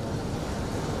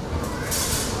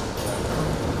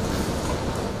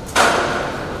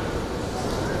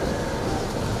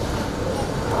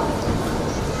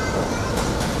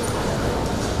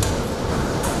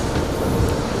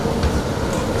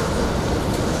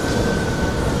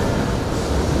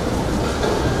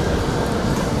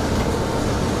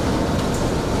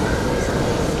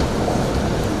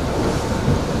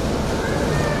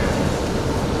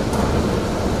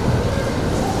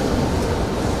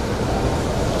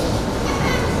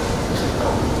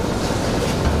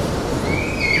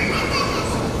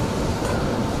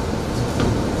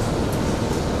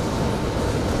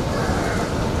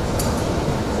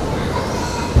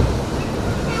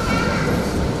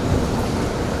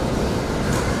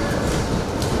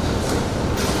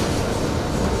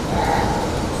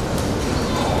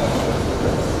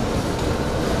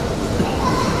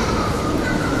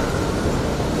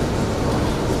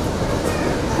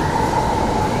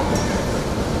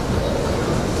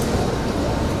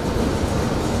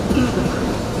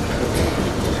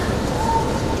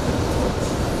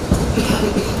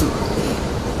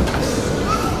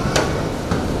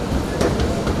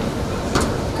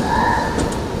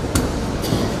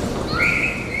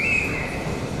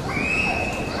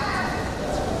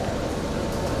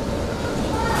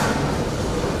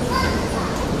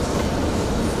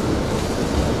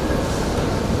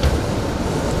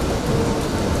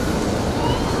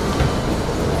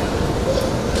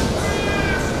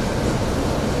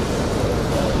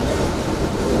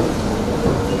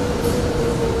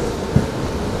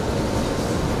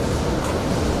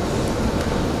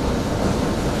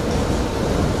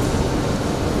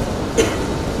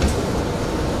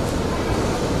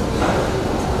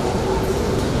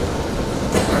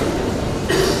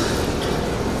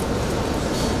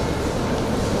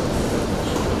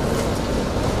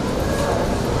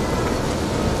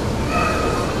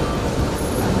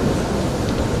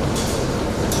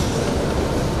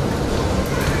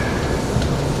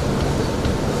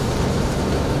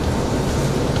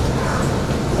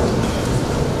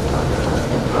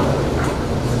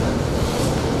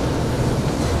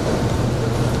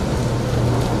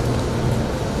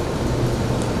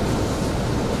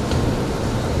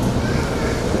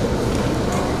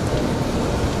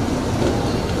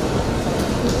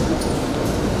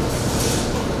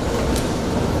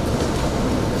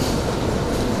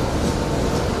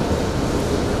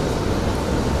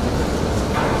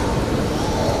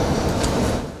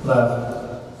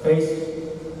 Left, face,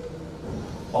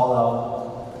 all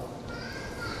out.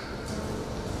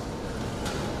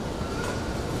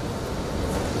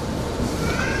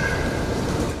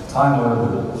 Time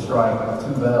order, strike, 2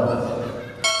 bells.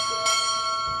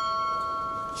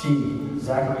 Chief,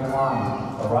 Zachary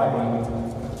Klein, arriving.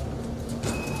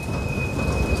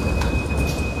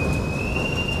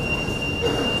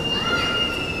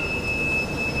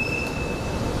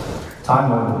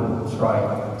 Time order,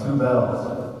 strike, 2 bells.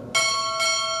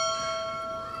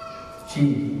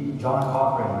 Chief John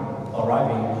Cochran,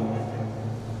 arriving.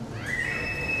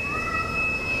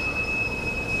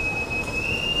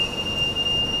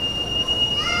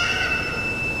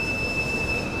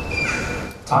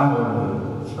 Time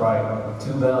order, strike,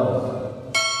 2 bells.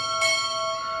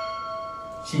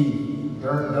 Chief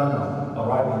Dirk Dunham,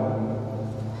 arriving.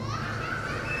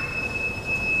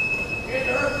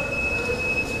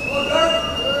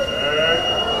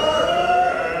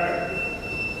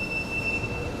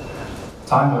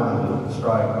 Time order,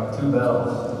 strike, 2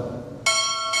 bells.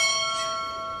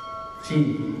 Chief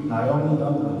Naomi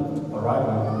Dunkley,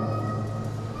 arriving.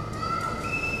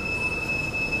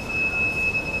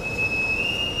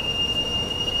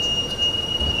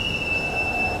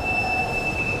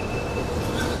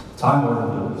 Time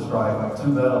order, strike,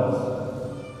 2 bells.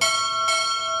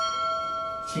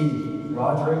 Chief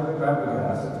Roderick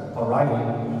Fabregas,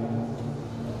 arriving.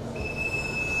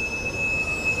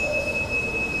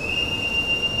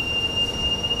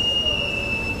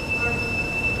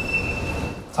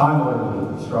 Time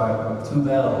order, strike, 2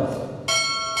 bells.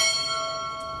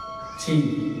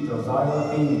 Chief Josiah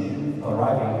Feeney,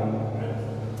 arriving.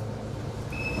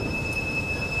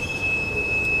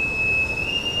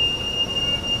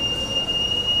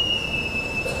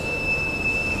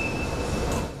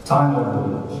 Time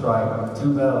order, strike,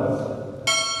 2 bells.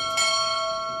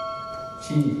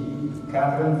 Chief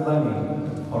Catherine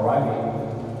Fleming, arriving.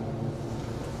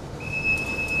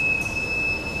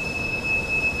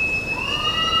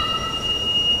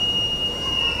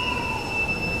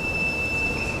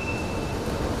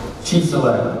 Chief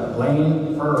Select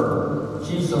Blaine Furr,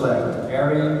 Chief Select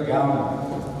Arian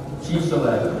Gallon, Chief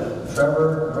Select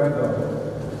Trevor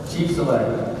Grego, Chief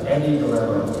Select Eddie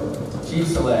Guerrero, Chief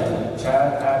Select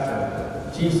Chad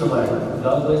Hatcher, Chief Select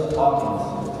Douglas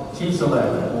Hawkins, Chief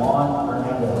Select Juan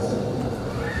Hernandez.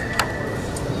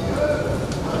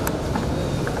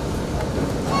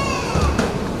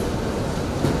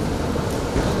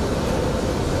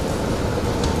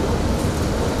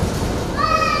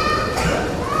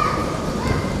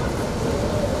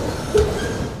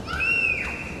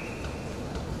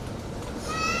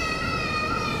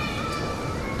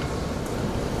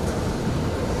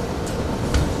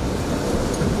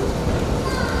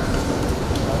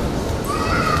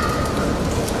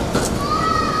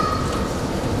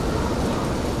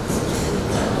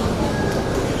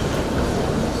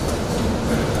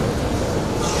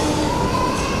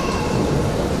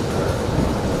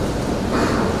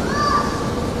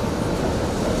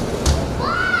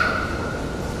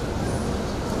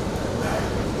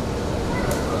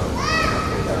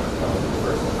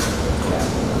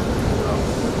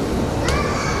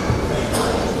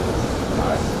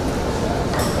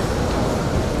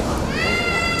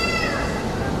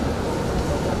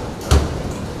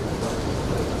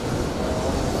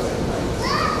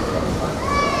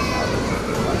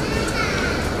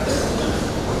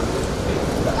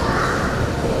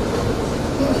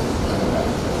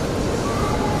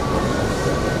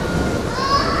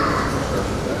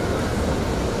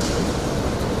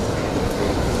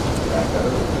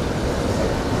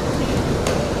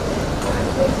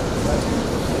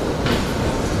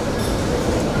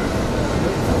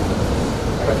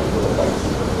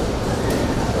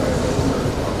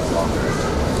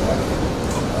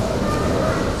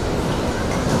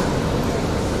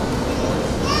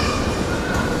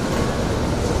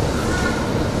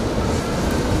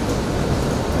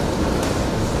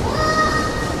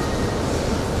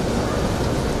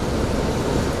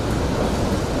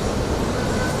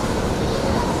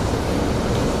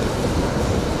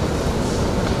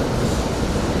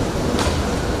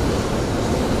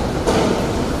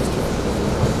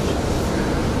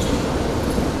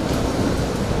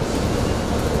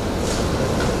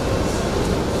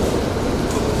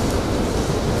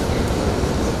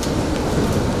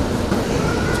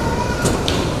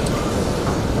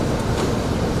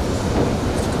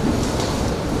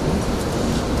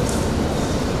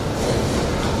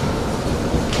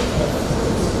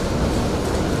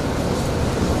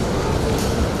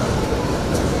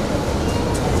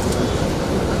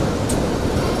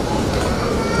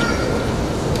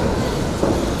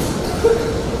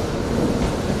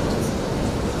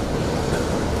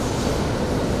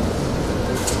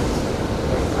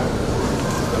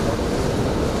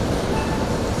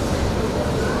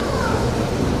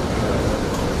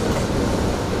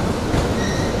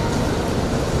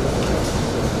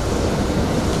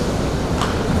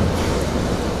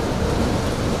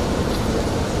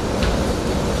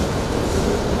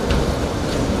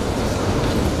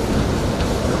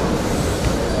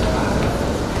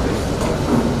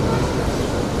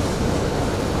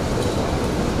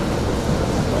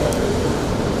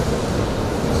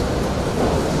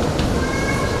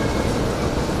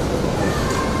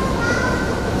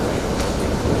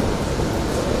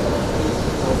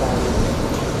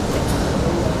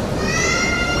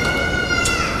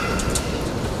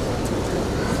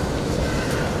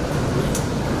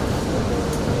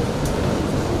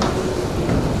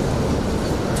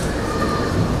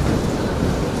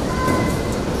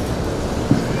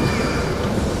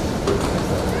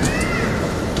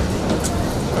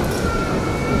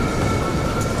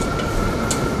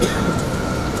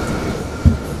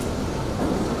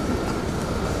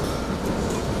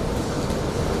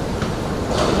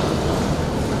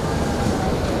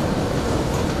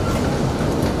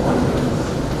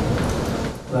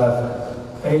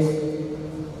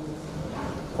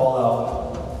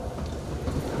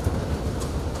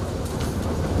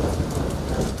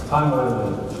 Time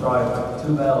orderly, strike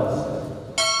 2 bells.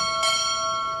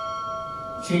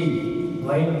 Chief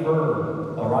Lane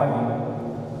Fur, arriving.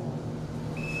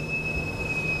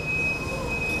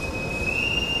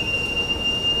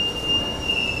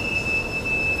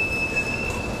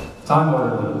 Time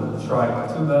orderly,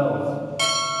 strike 2 bells.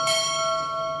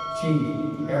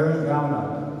 Chief Aaron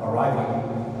Downer, arriving.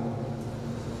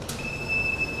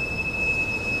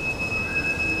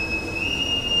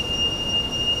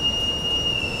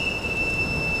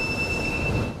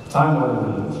 Time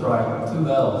orderly, strike 2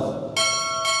 bells.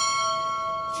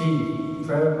 Chief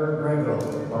Trevor Grego,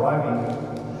 arriving.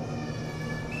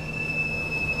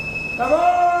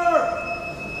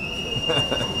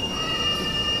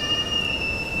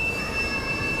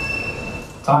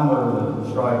 Time orderly,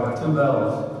 strike 2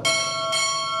 bells.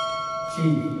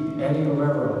 Chief Eddie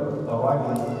Guerrero,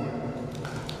 arriving.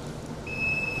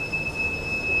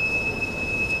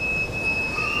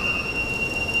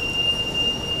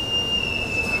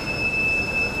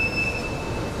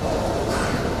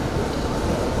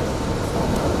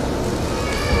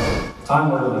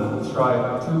 Time orderly,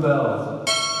 strike 2 bells.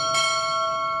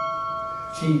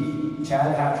 Chief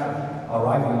Chad Hatcher,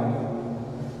 arriving.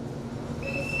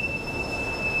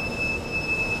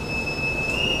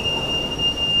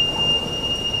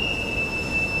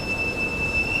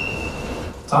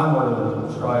 Time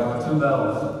orderly, strike 2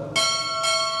 bells.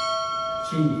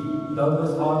 Chief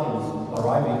Douglas Hawkins,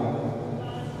 arriving.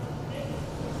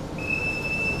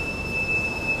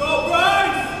 Go,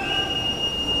 Bryce!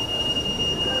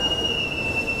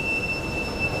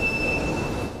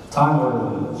 Time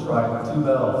orderly, strike 2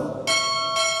 bells.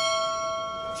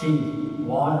 Chief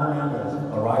Juan Hernandez,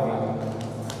 arriving.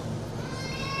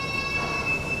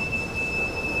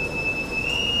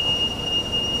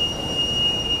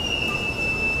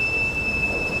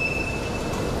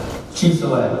 Chief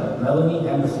Select Melanie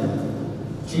Anderson.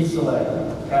 Chief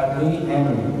Select Kathleen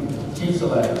Henry. Chief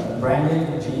Select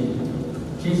Brandon G.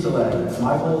 Chief Select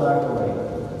Michael Lacroix.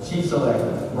 Chief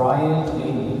Select Brian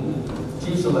Lee.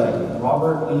 Chief Select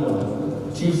Robert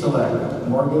Leon. Chief Select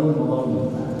Morgan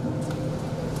Maloney.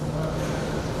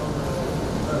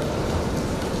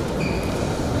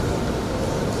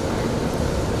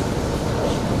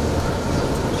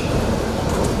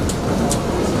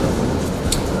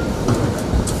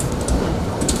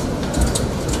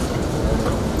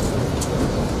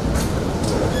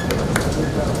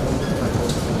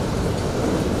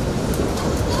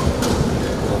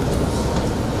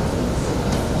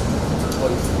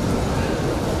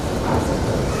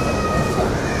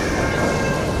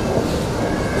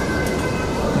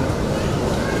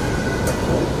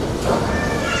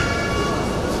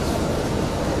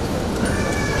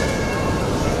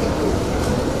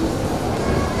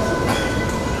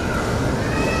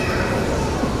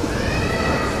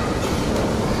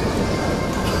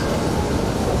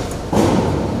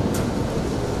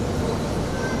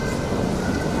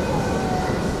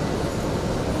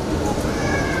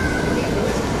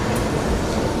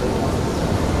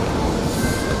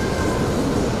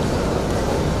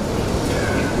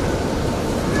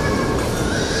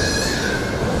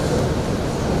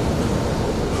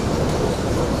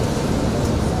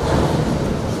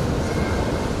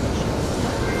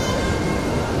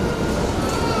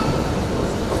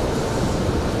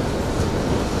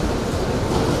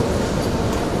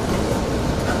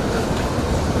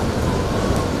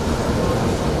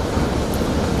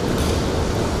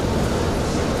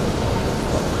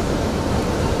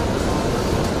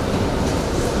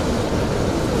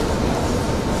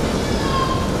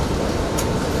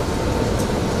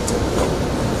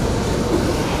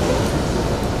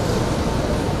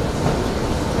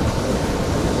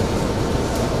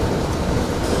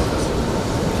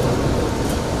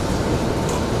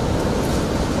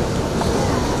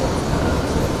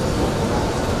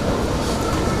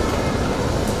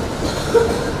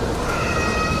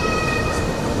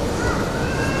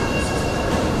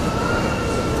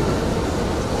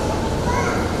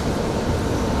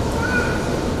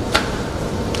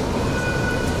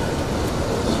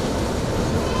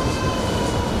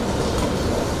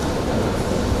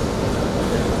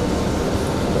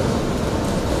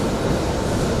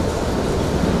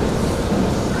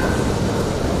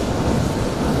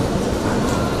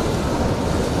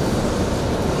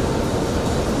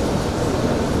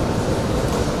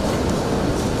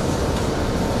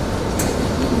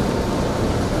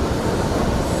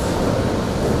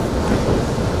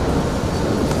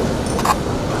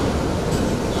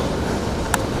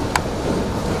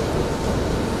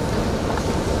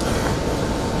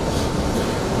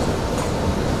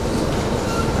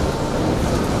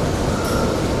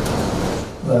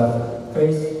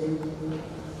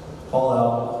 Fall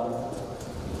out.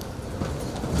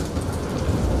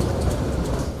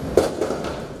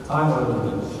 Time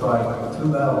order, strike 2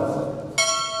 bells.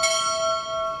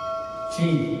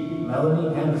 Chief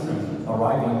Melanie Henderson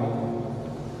arriving.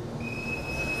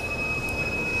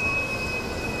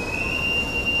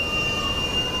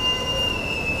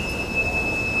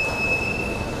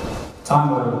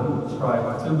 Time order,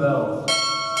 strike 2 bells.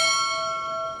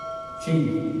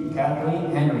 Chief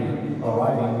Kathleen Henry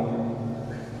arriving.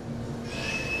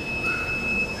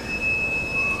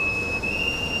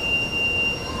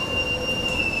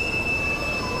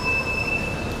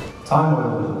 Time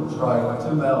order, strike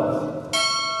 2 bells.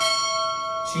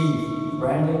 Chief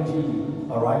Brandon G.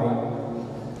 arriving.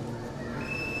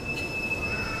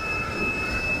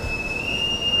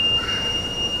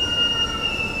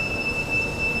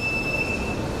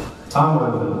 Time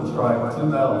order, strike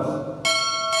 2 bells.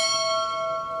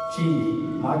 Chief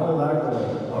Michael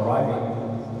Lacroix arriving.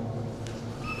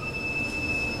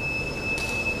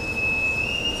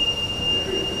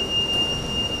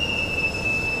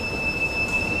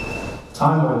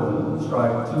 Time order,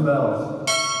 strike 2 bells.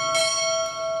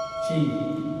 Chief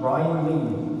Brian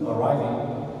Lee arriving.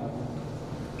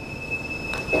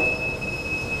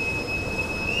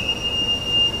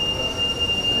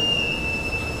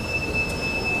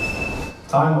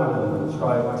 Time order,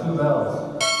 strike 2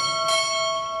 bells.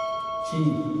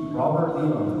 Chief Robert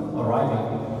Leland arriving.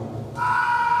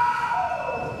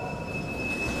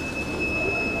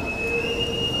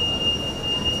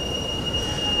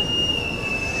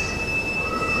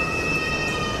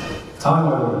 Time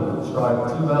order,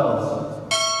 strike 2 bells.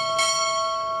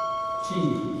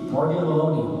 Chief Morgan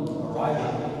Maloney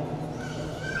arriving.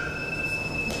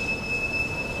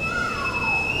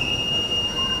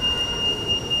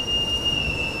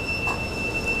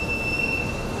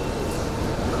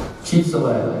 Chief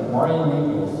Select Marion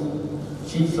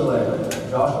Naples. Chief Select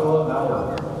Joshua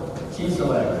Maurer. Chief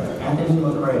Select Anthony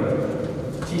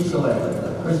McRae. Chief Select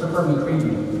Christopher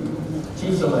McCready.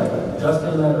 Chief Select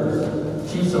Justin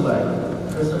Letters. Chief Select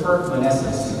Christopher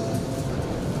Manessis.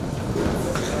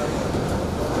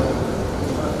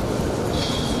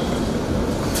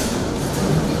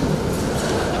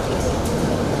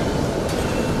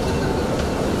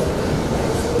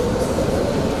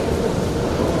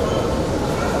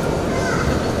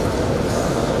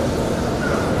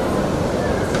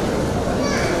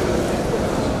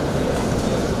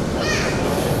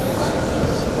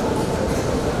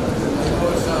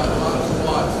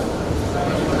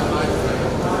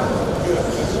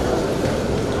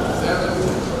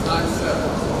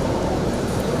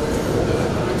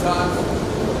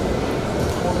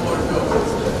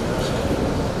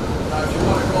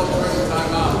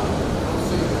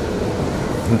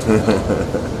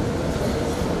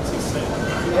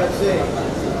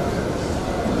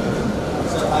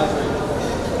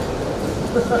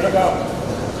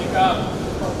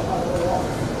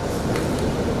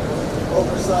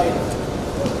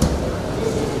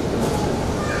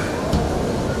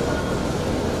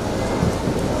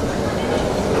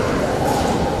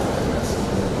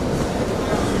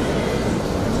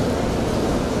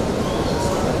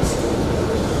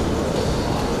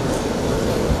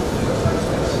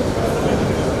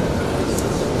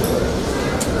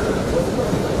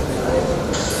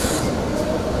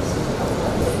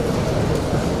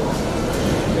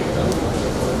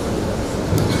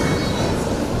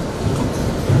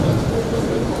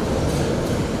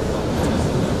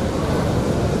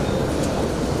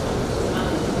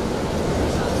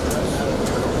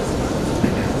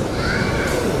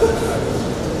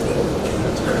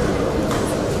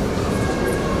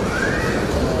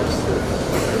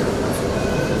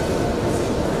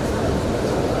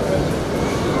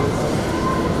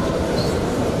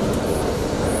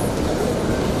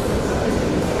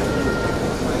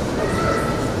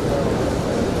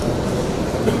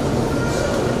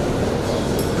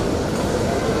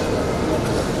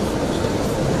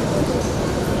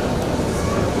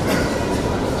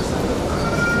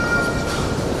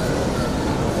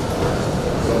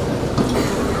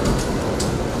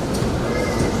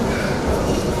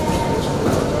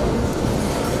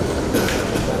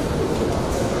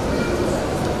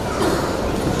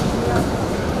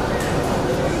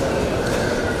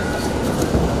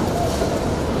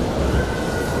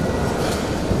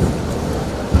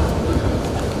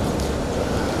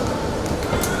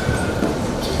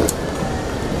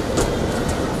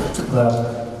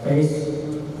 Left face,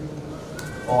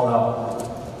 fall out.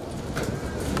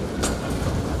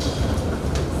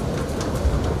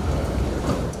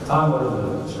 Time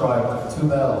order, strike 2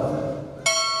 bells.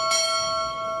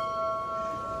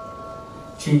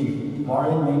 Chief Chief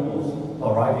Martin Maples,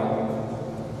 arriving.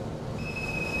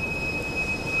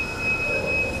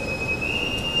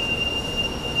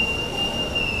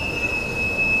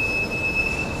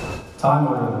 Time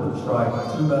order,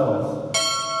 strike 2 bells.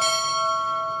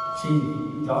 Chief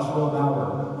Joshua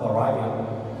Maurer, arriving.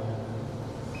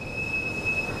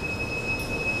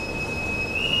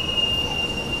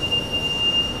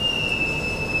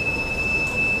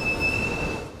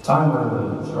 Time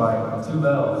order, strike 2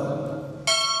 bells.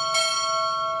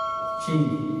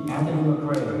 Chief Anthony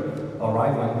McCray,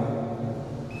 arriving.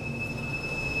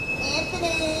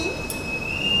 Anthony.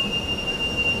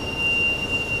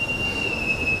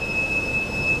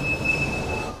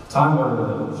 Time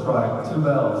order, strike 2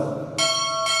 bells.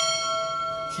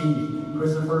 Chief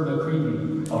Christopher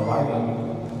McCreevy, arriving.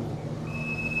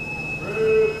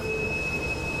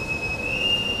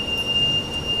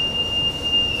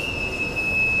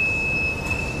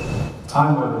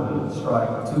 Time order,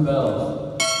 strike 2 bells.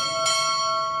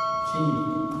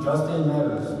 Chief Justin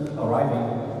Metters, arriving.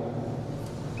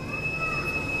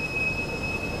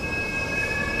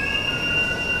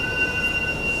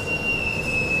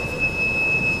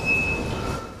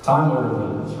 Time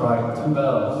order, strike 2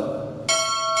 bells.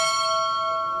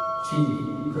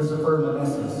 Chief Christopher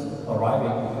Meneses,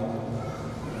 arriving.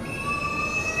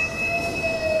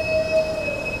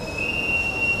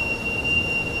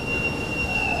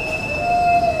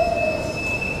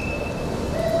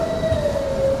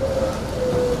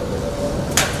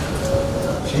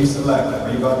 Chief Select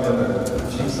Reba Miller.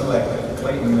 Chief Select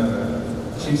Clayton Miller.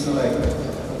 Chief Select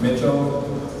Mitchell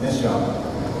Nishon.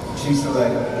 Chief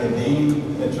Select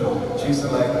Kadeem Mitchell. Chief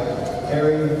Select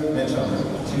Harry Mitchell.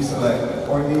 Chief Select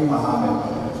Courtney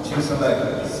Muhammad. Chief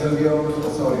Select Silvio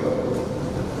Osorio.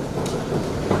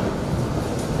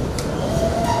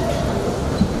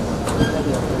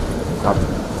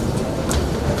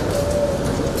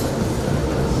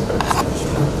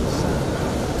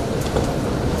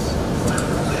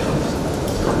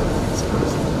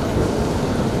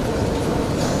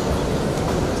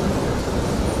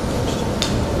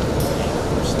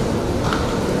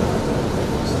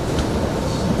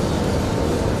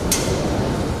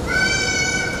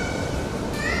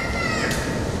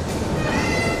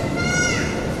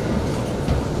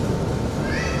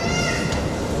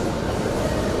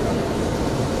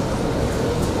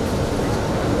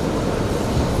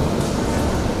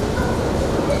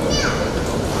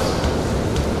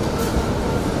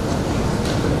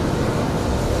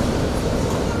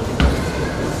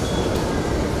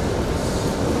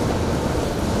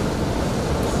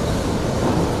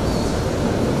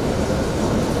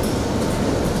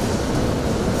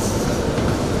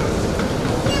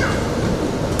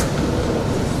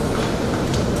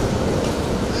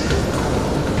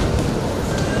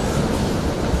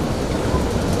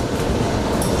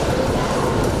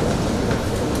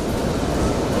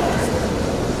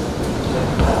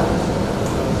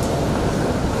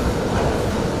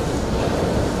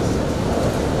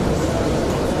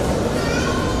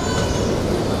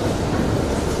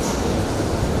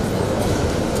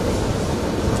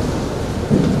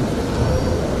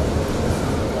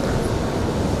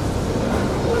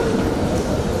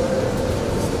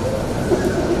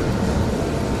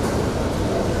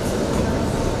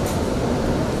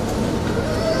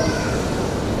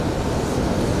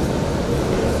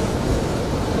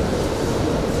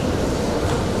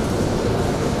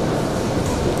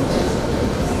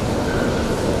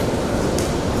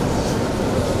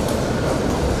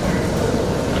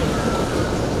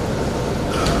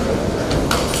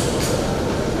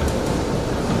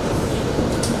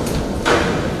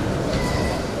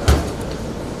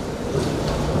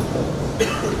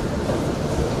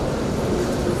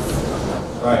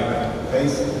 Right,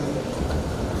 face,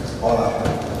 all out.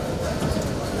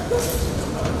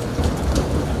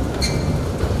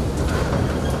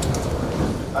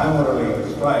 Time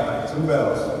orderly, strike, 2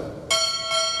 bells.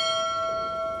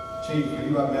 Chief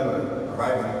Reba Miller,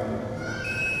 arriving.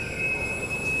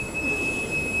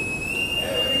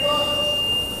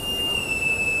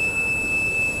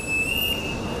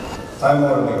 Time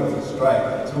orderly,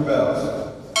 strike, 2 bells.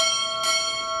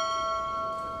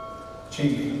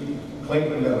 Chief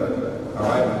Clayton Miller,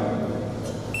 arriving.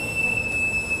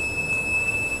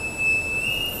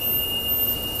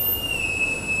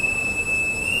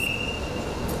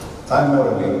 Time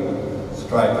orderly,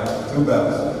 strike, 2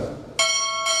 bells.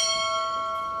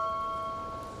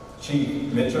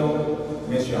 Chief Mitchell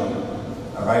Mission,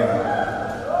 arriving.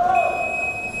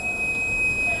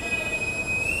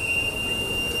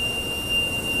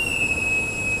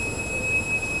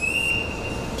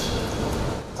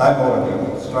 Time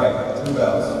orderly, strike, 2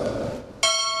 bells.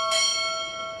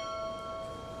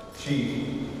 Chief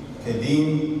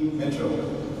Kadeen Mitchell,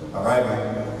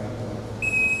 arriving.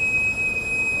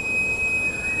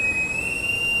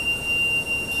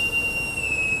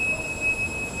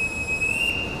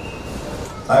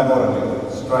 Time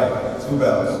orderly, strike, 2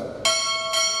 bells.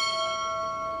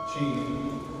 Chief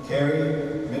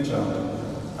Carrie Mitchell,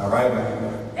 arriving.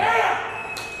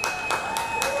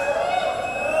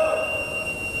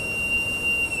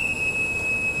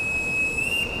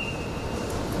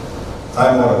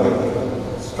 Time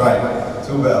orderly, strike,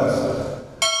 2 bells.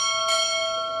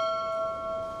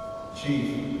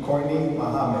 Chief Courtney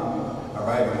Muhammad,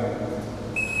 arriving.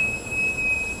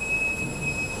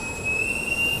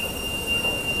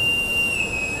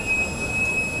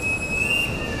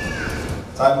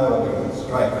 Time orderly,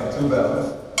 strike, 2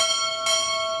 bells.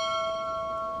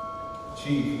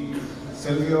 Chief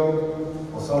Silvio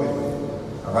Osorio,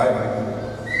 arriving.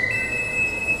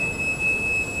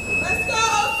 Let's go,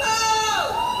 Oso!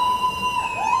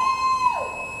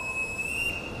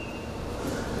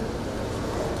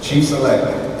 Chief Select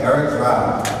Eric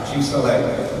Rao, Chief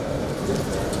Select.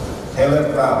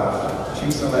 Caleb Rao,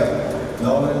 Chief Select.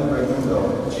 Nolan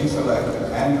Raimundo, Chief Select.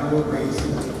 Andrew Reese,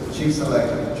 Chief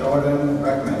Select. Jordan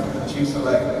Reckman, Chief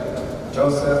Select.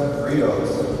 Joseph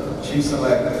Rios, Chief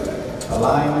Select.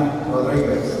 Alain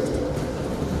Rodriguez.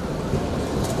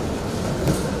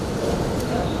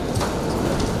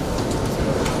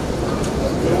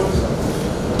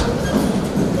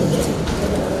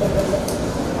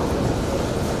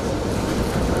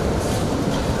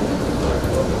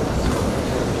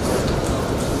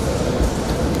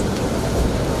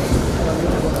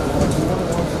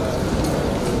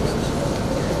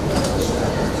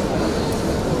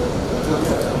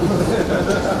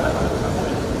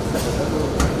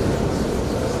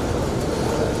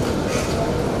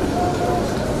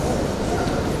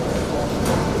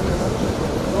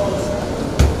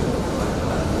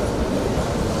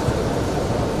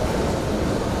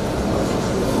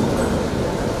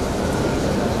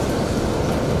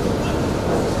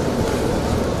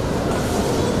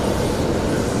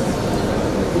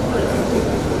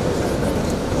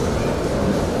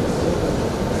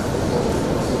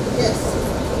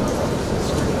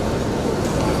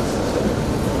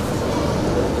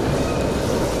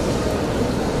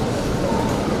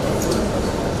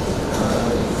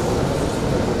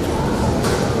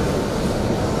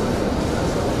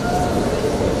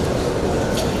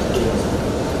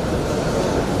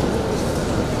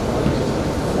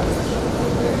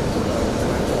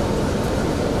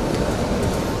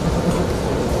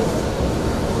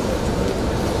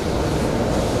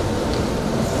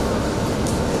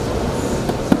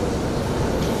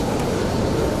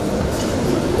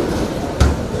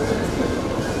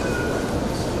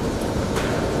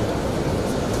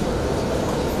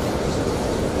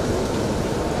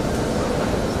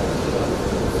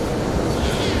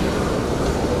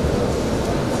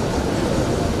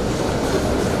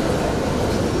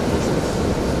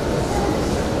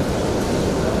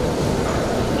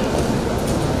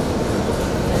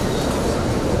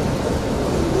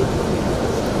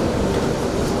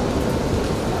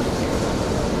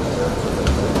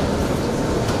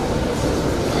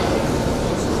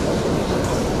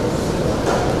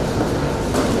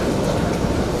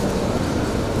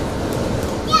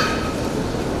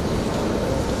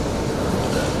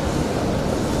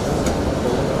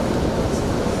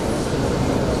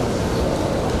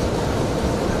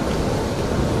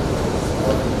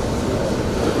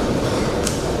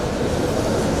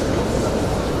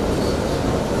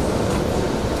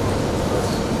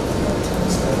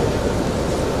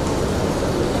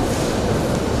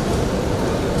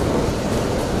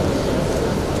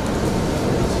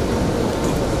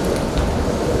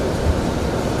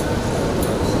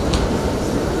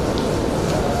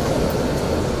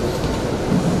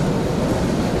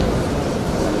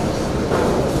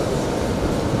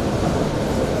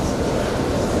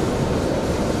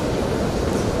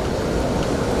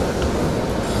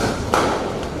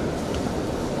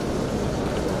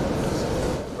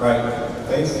 Right,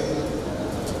 face,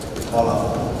 all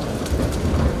up.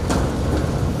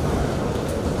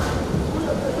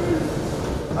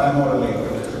 Time orderly,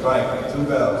 strike, 2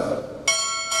 bells.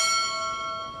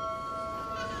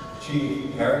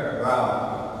 Chief Eric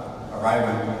Rao,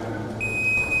 arriving.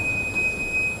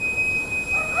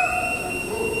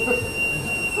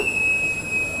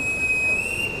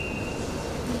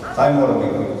 Time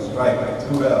orderly, strike,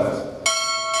 2 bells.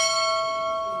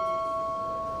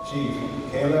 Chief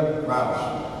Caleb Roush,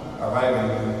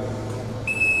 arriving.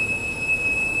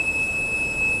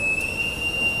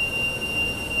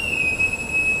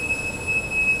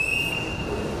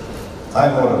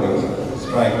 Time orderly,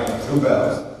 strike 2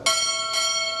 bells.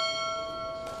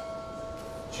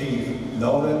 Chief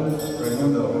Nolan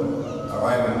Raimundo,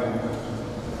 arriving.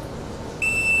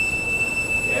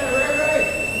 Yeah,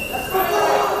 Ray. Let's go.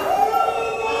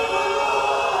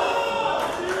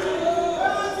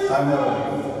 Time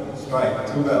order, strike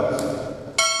 2 bells.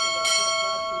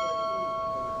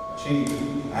 Chief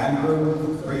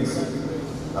Andrew Priest,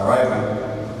 arriving.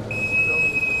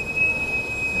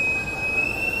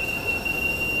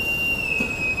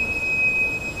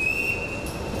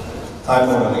 Time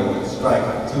order,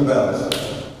 strike 2 bells.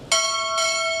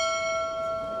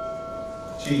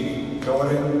 Chief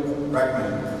Jordan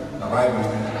Reckman,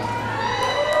 arriving.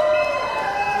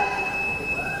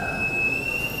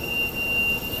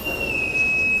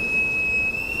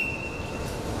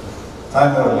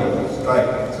 Time order,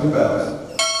 strike 2 bells.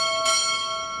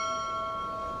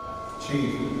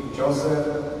 Chief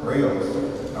Joseph Rios,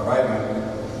 arriving.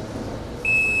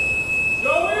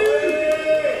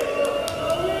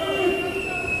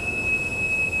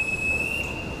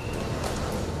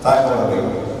 Time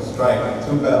order, strike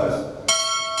 2 bells.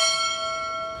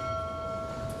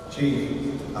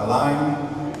 Chief Alain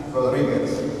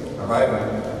Rodriguez,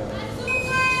 arriving.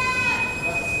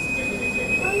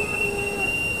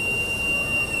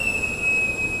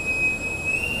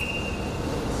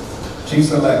 Chief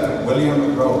Select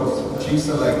William Rose, Chief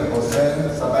Select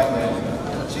Jose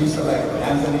Sabagnan, Chief Select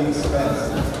Anthony Spence,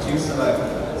 Chief Select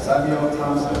Samuel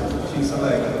Thompson, Chief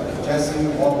Select Jesse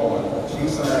Walborn, Chief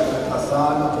Select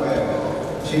Hassan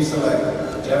Webb, Chief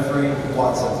Select Jeffrey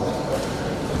Watson.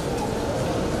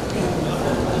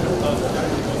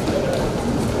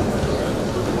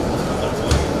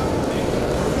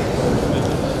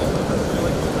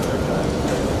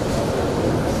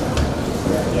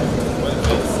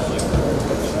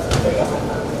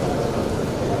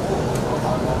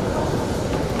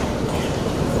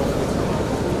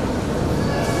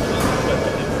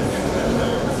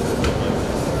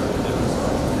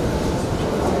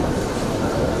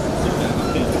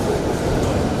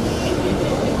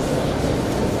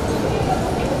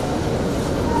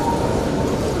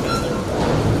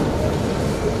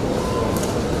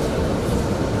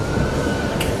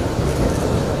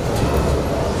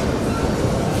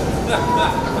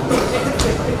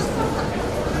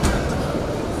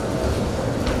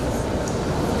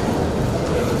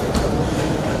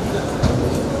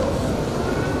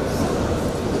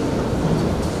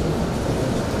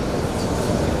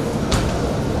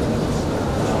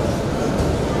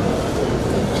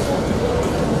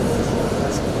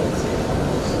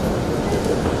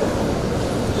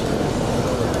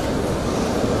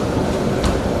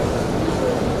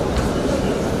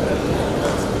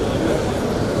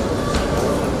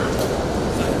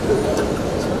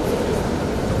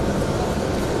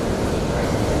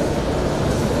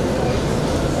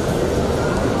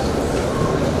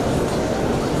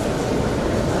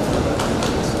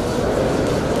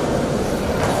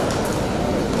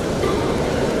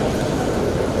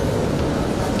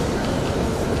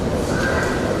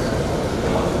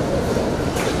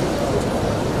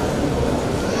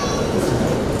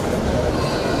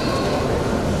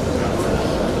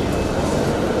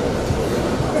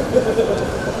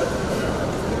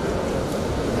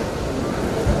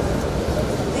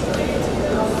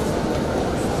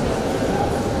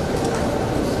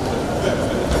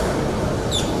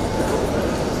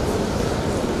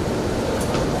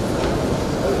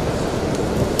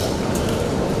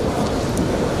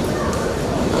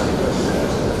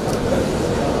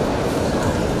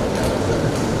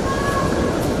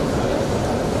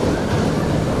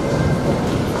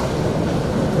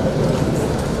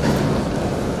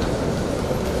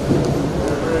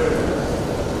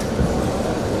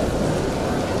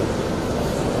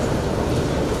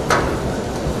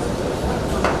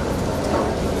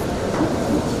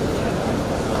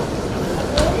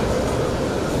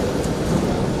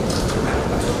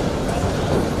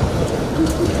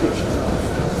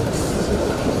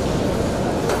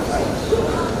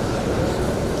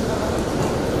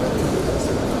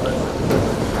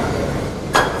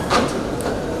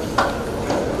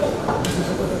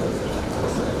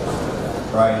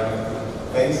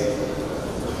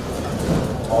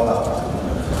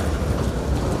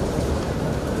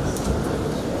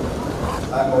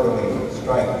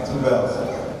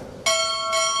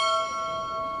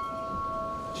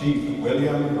 Chief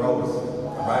William Rose,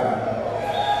 arriving.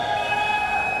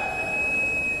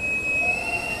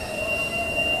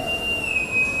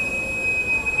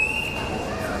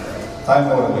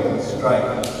 Time orderly,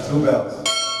 strike, 2 bells.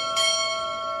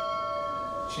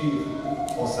 Chief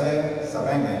Jose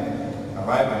Sabenge,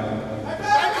 arriving.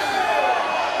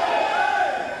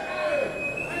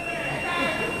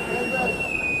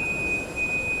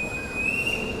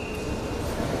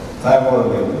 Time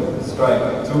orderly,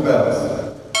 strike 2 bells.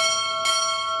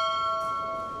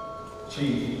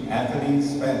 Chief Anthony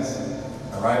Spence,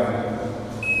 arriving.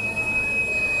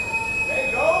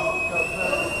 There go.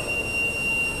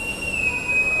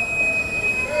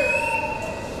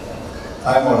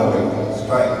 Time orderly,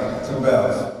 strike 2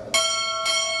 bells.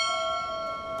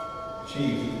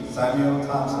 Chief Samuel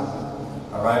Thompson,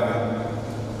 arriving.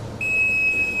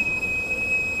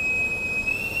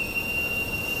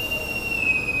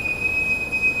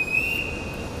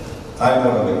 Time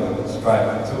orderly,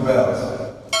 strike 2 bells.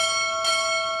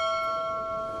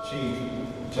 Chief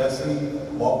Jesse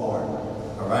Walborn,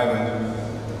 arriving.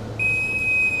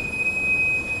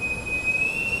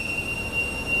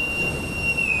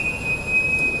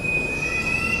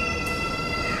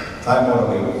 Time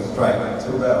orderly, strike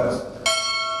 2 bells.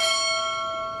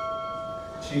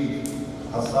 Chief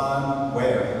Hassan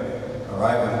Ware,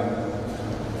 arriving.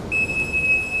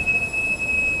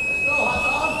 Let's go,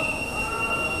 Hassan.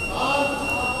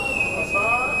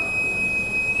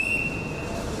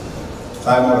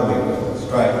 Time orderly,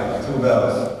 strike 2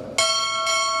 bells.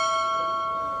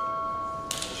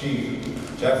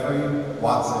 Chief Jeffrey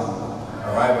Watson,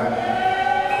 arriving.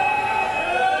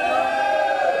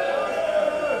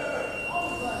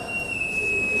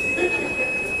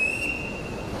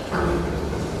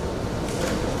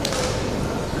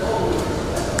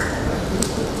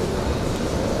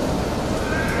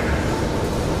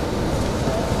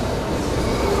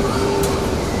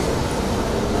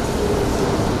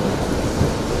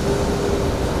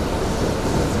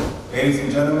 Ladies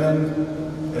and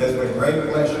gentlemen, it is with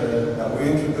great pleasure that we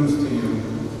introduce to you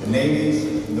the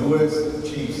Navy's newest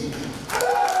chiefs.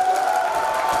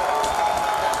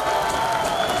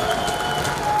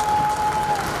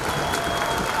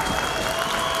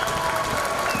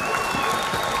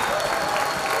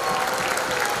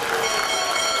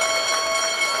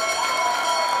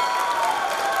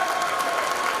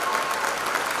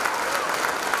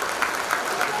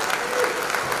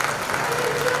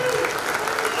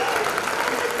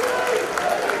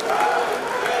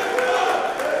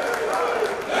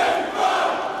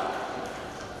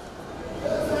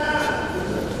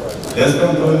 This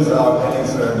concludes our petting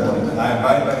ceremony. I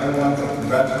invite everyone to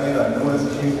congratulate our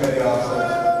newest Chief Petty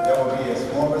Officer,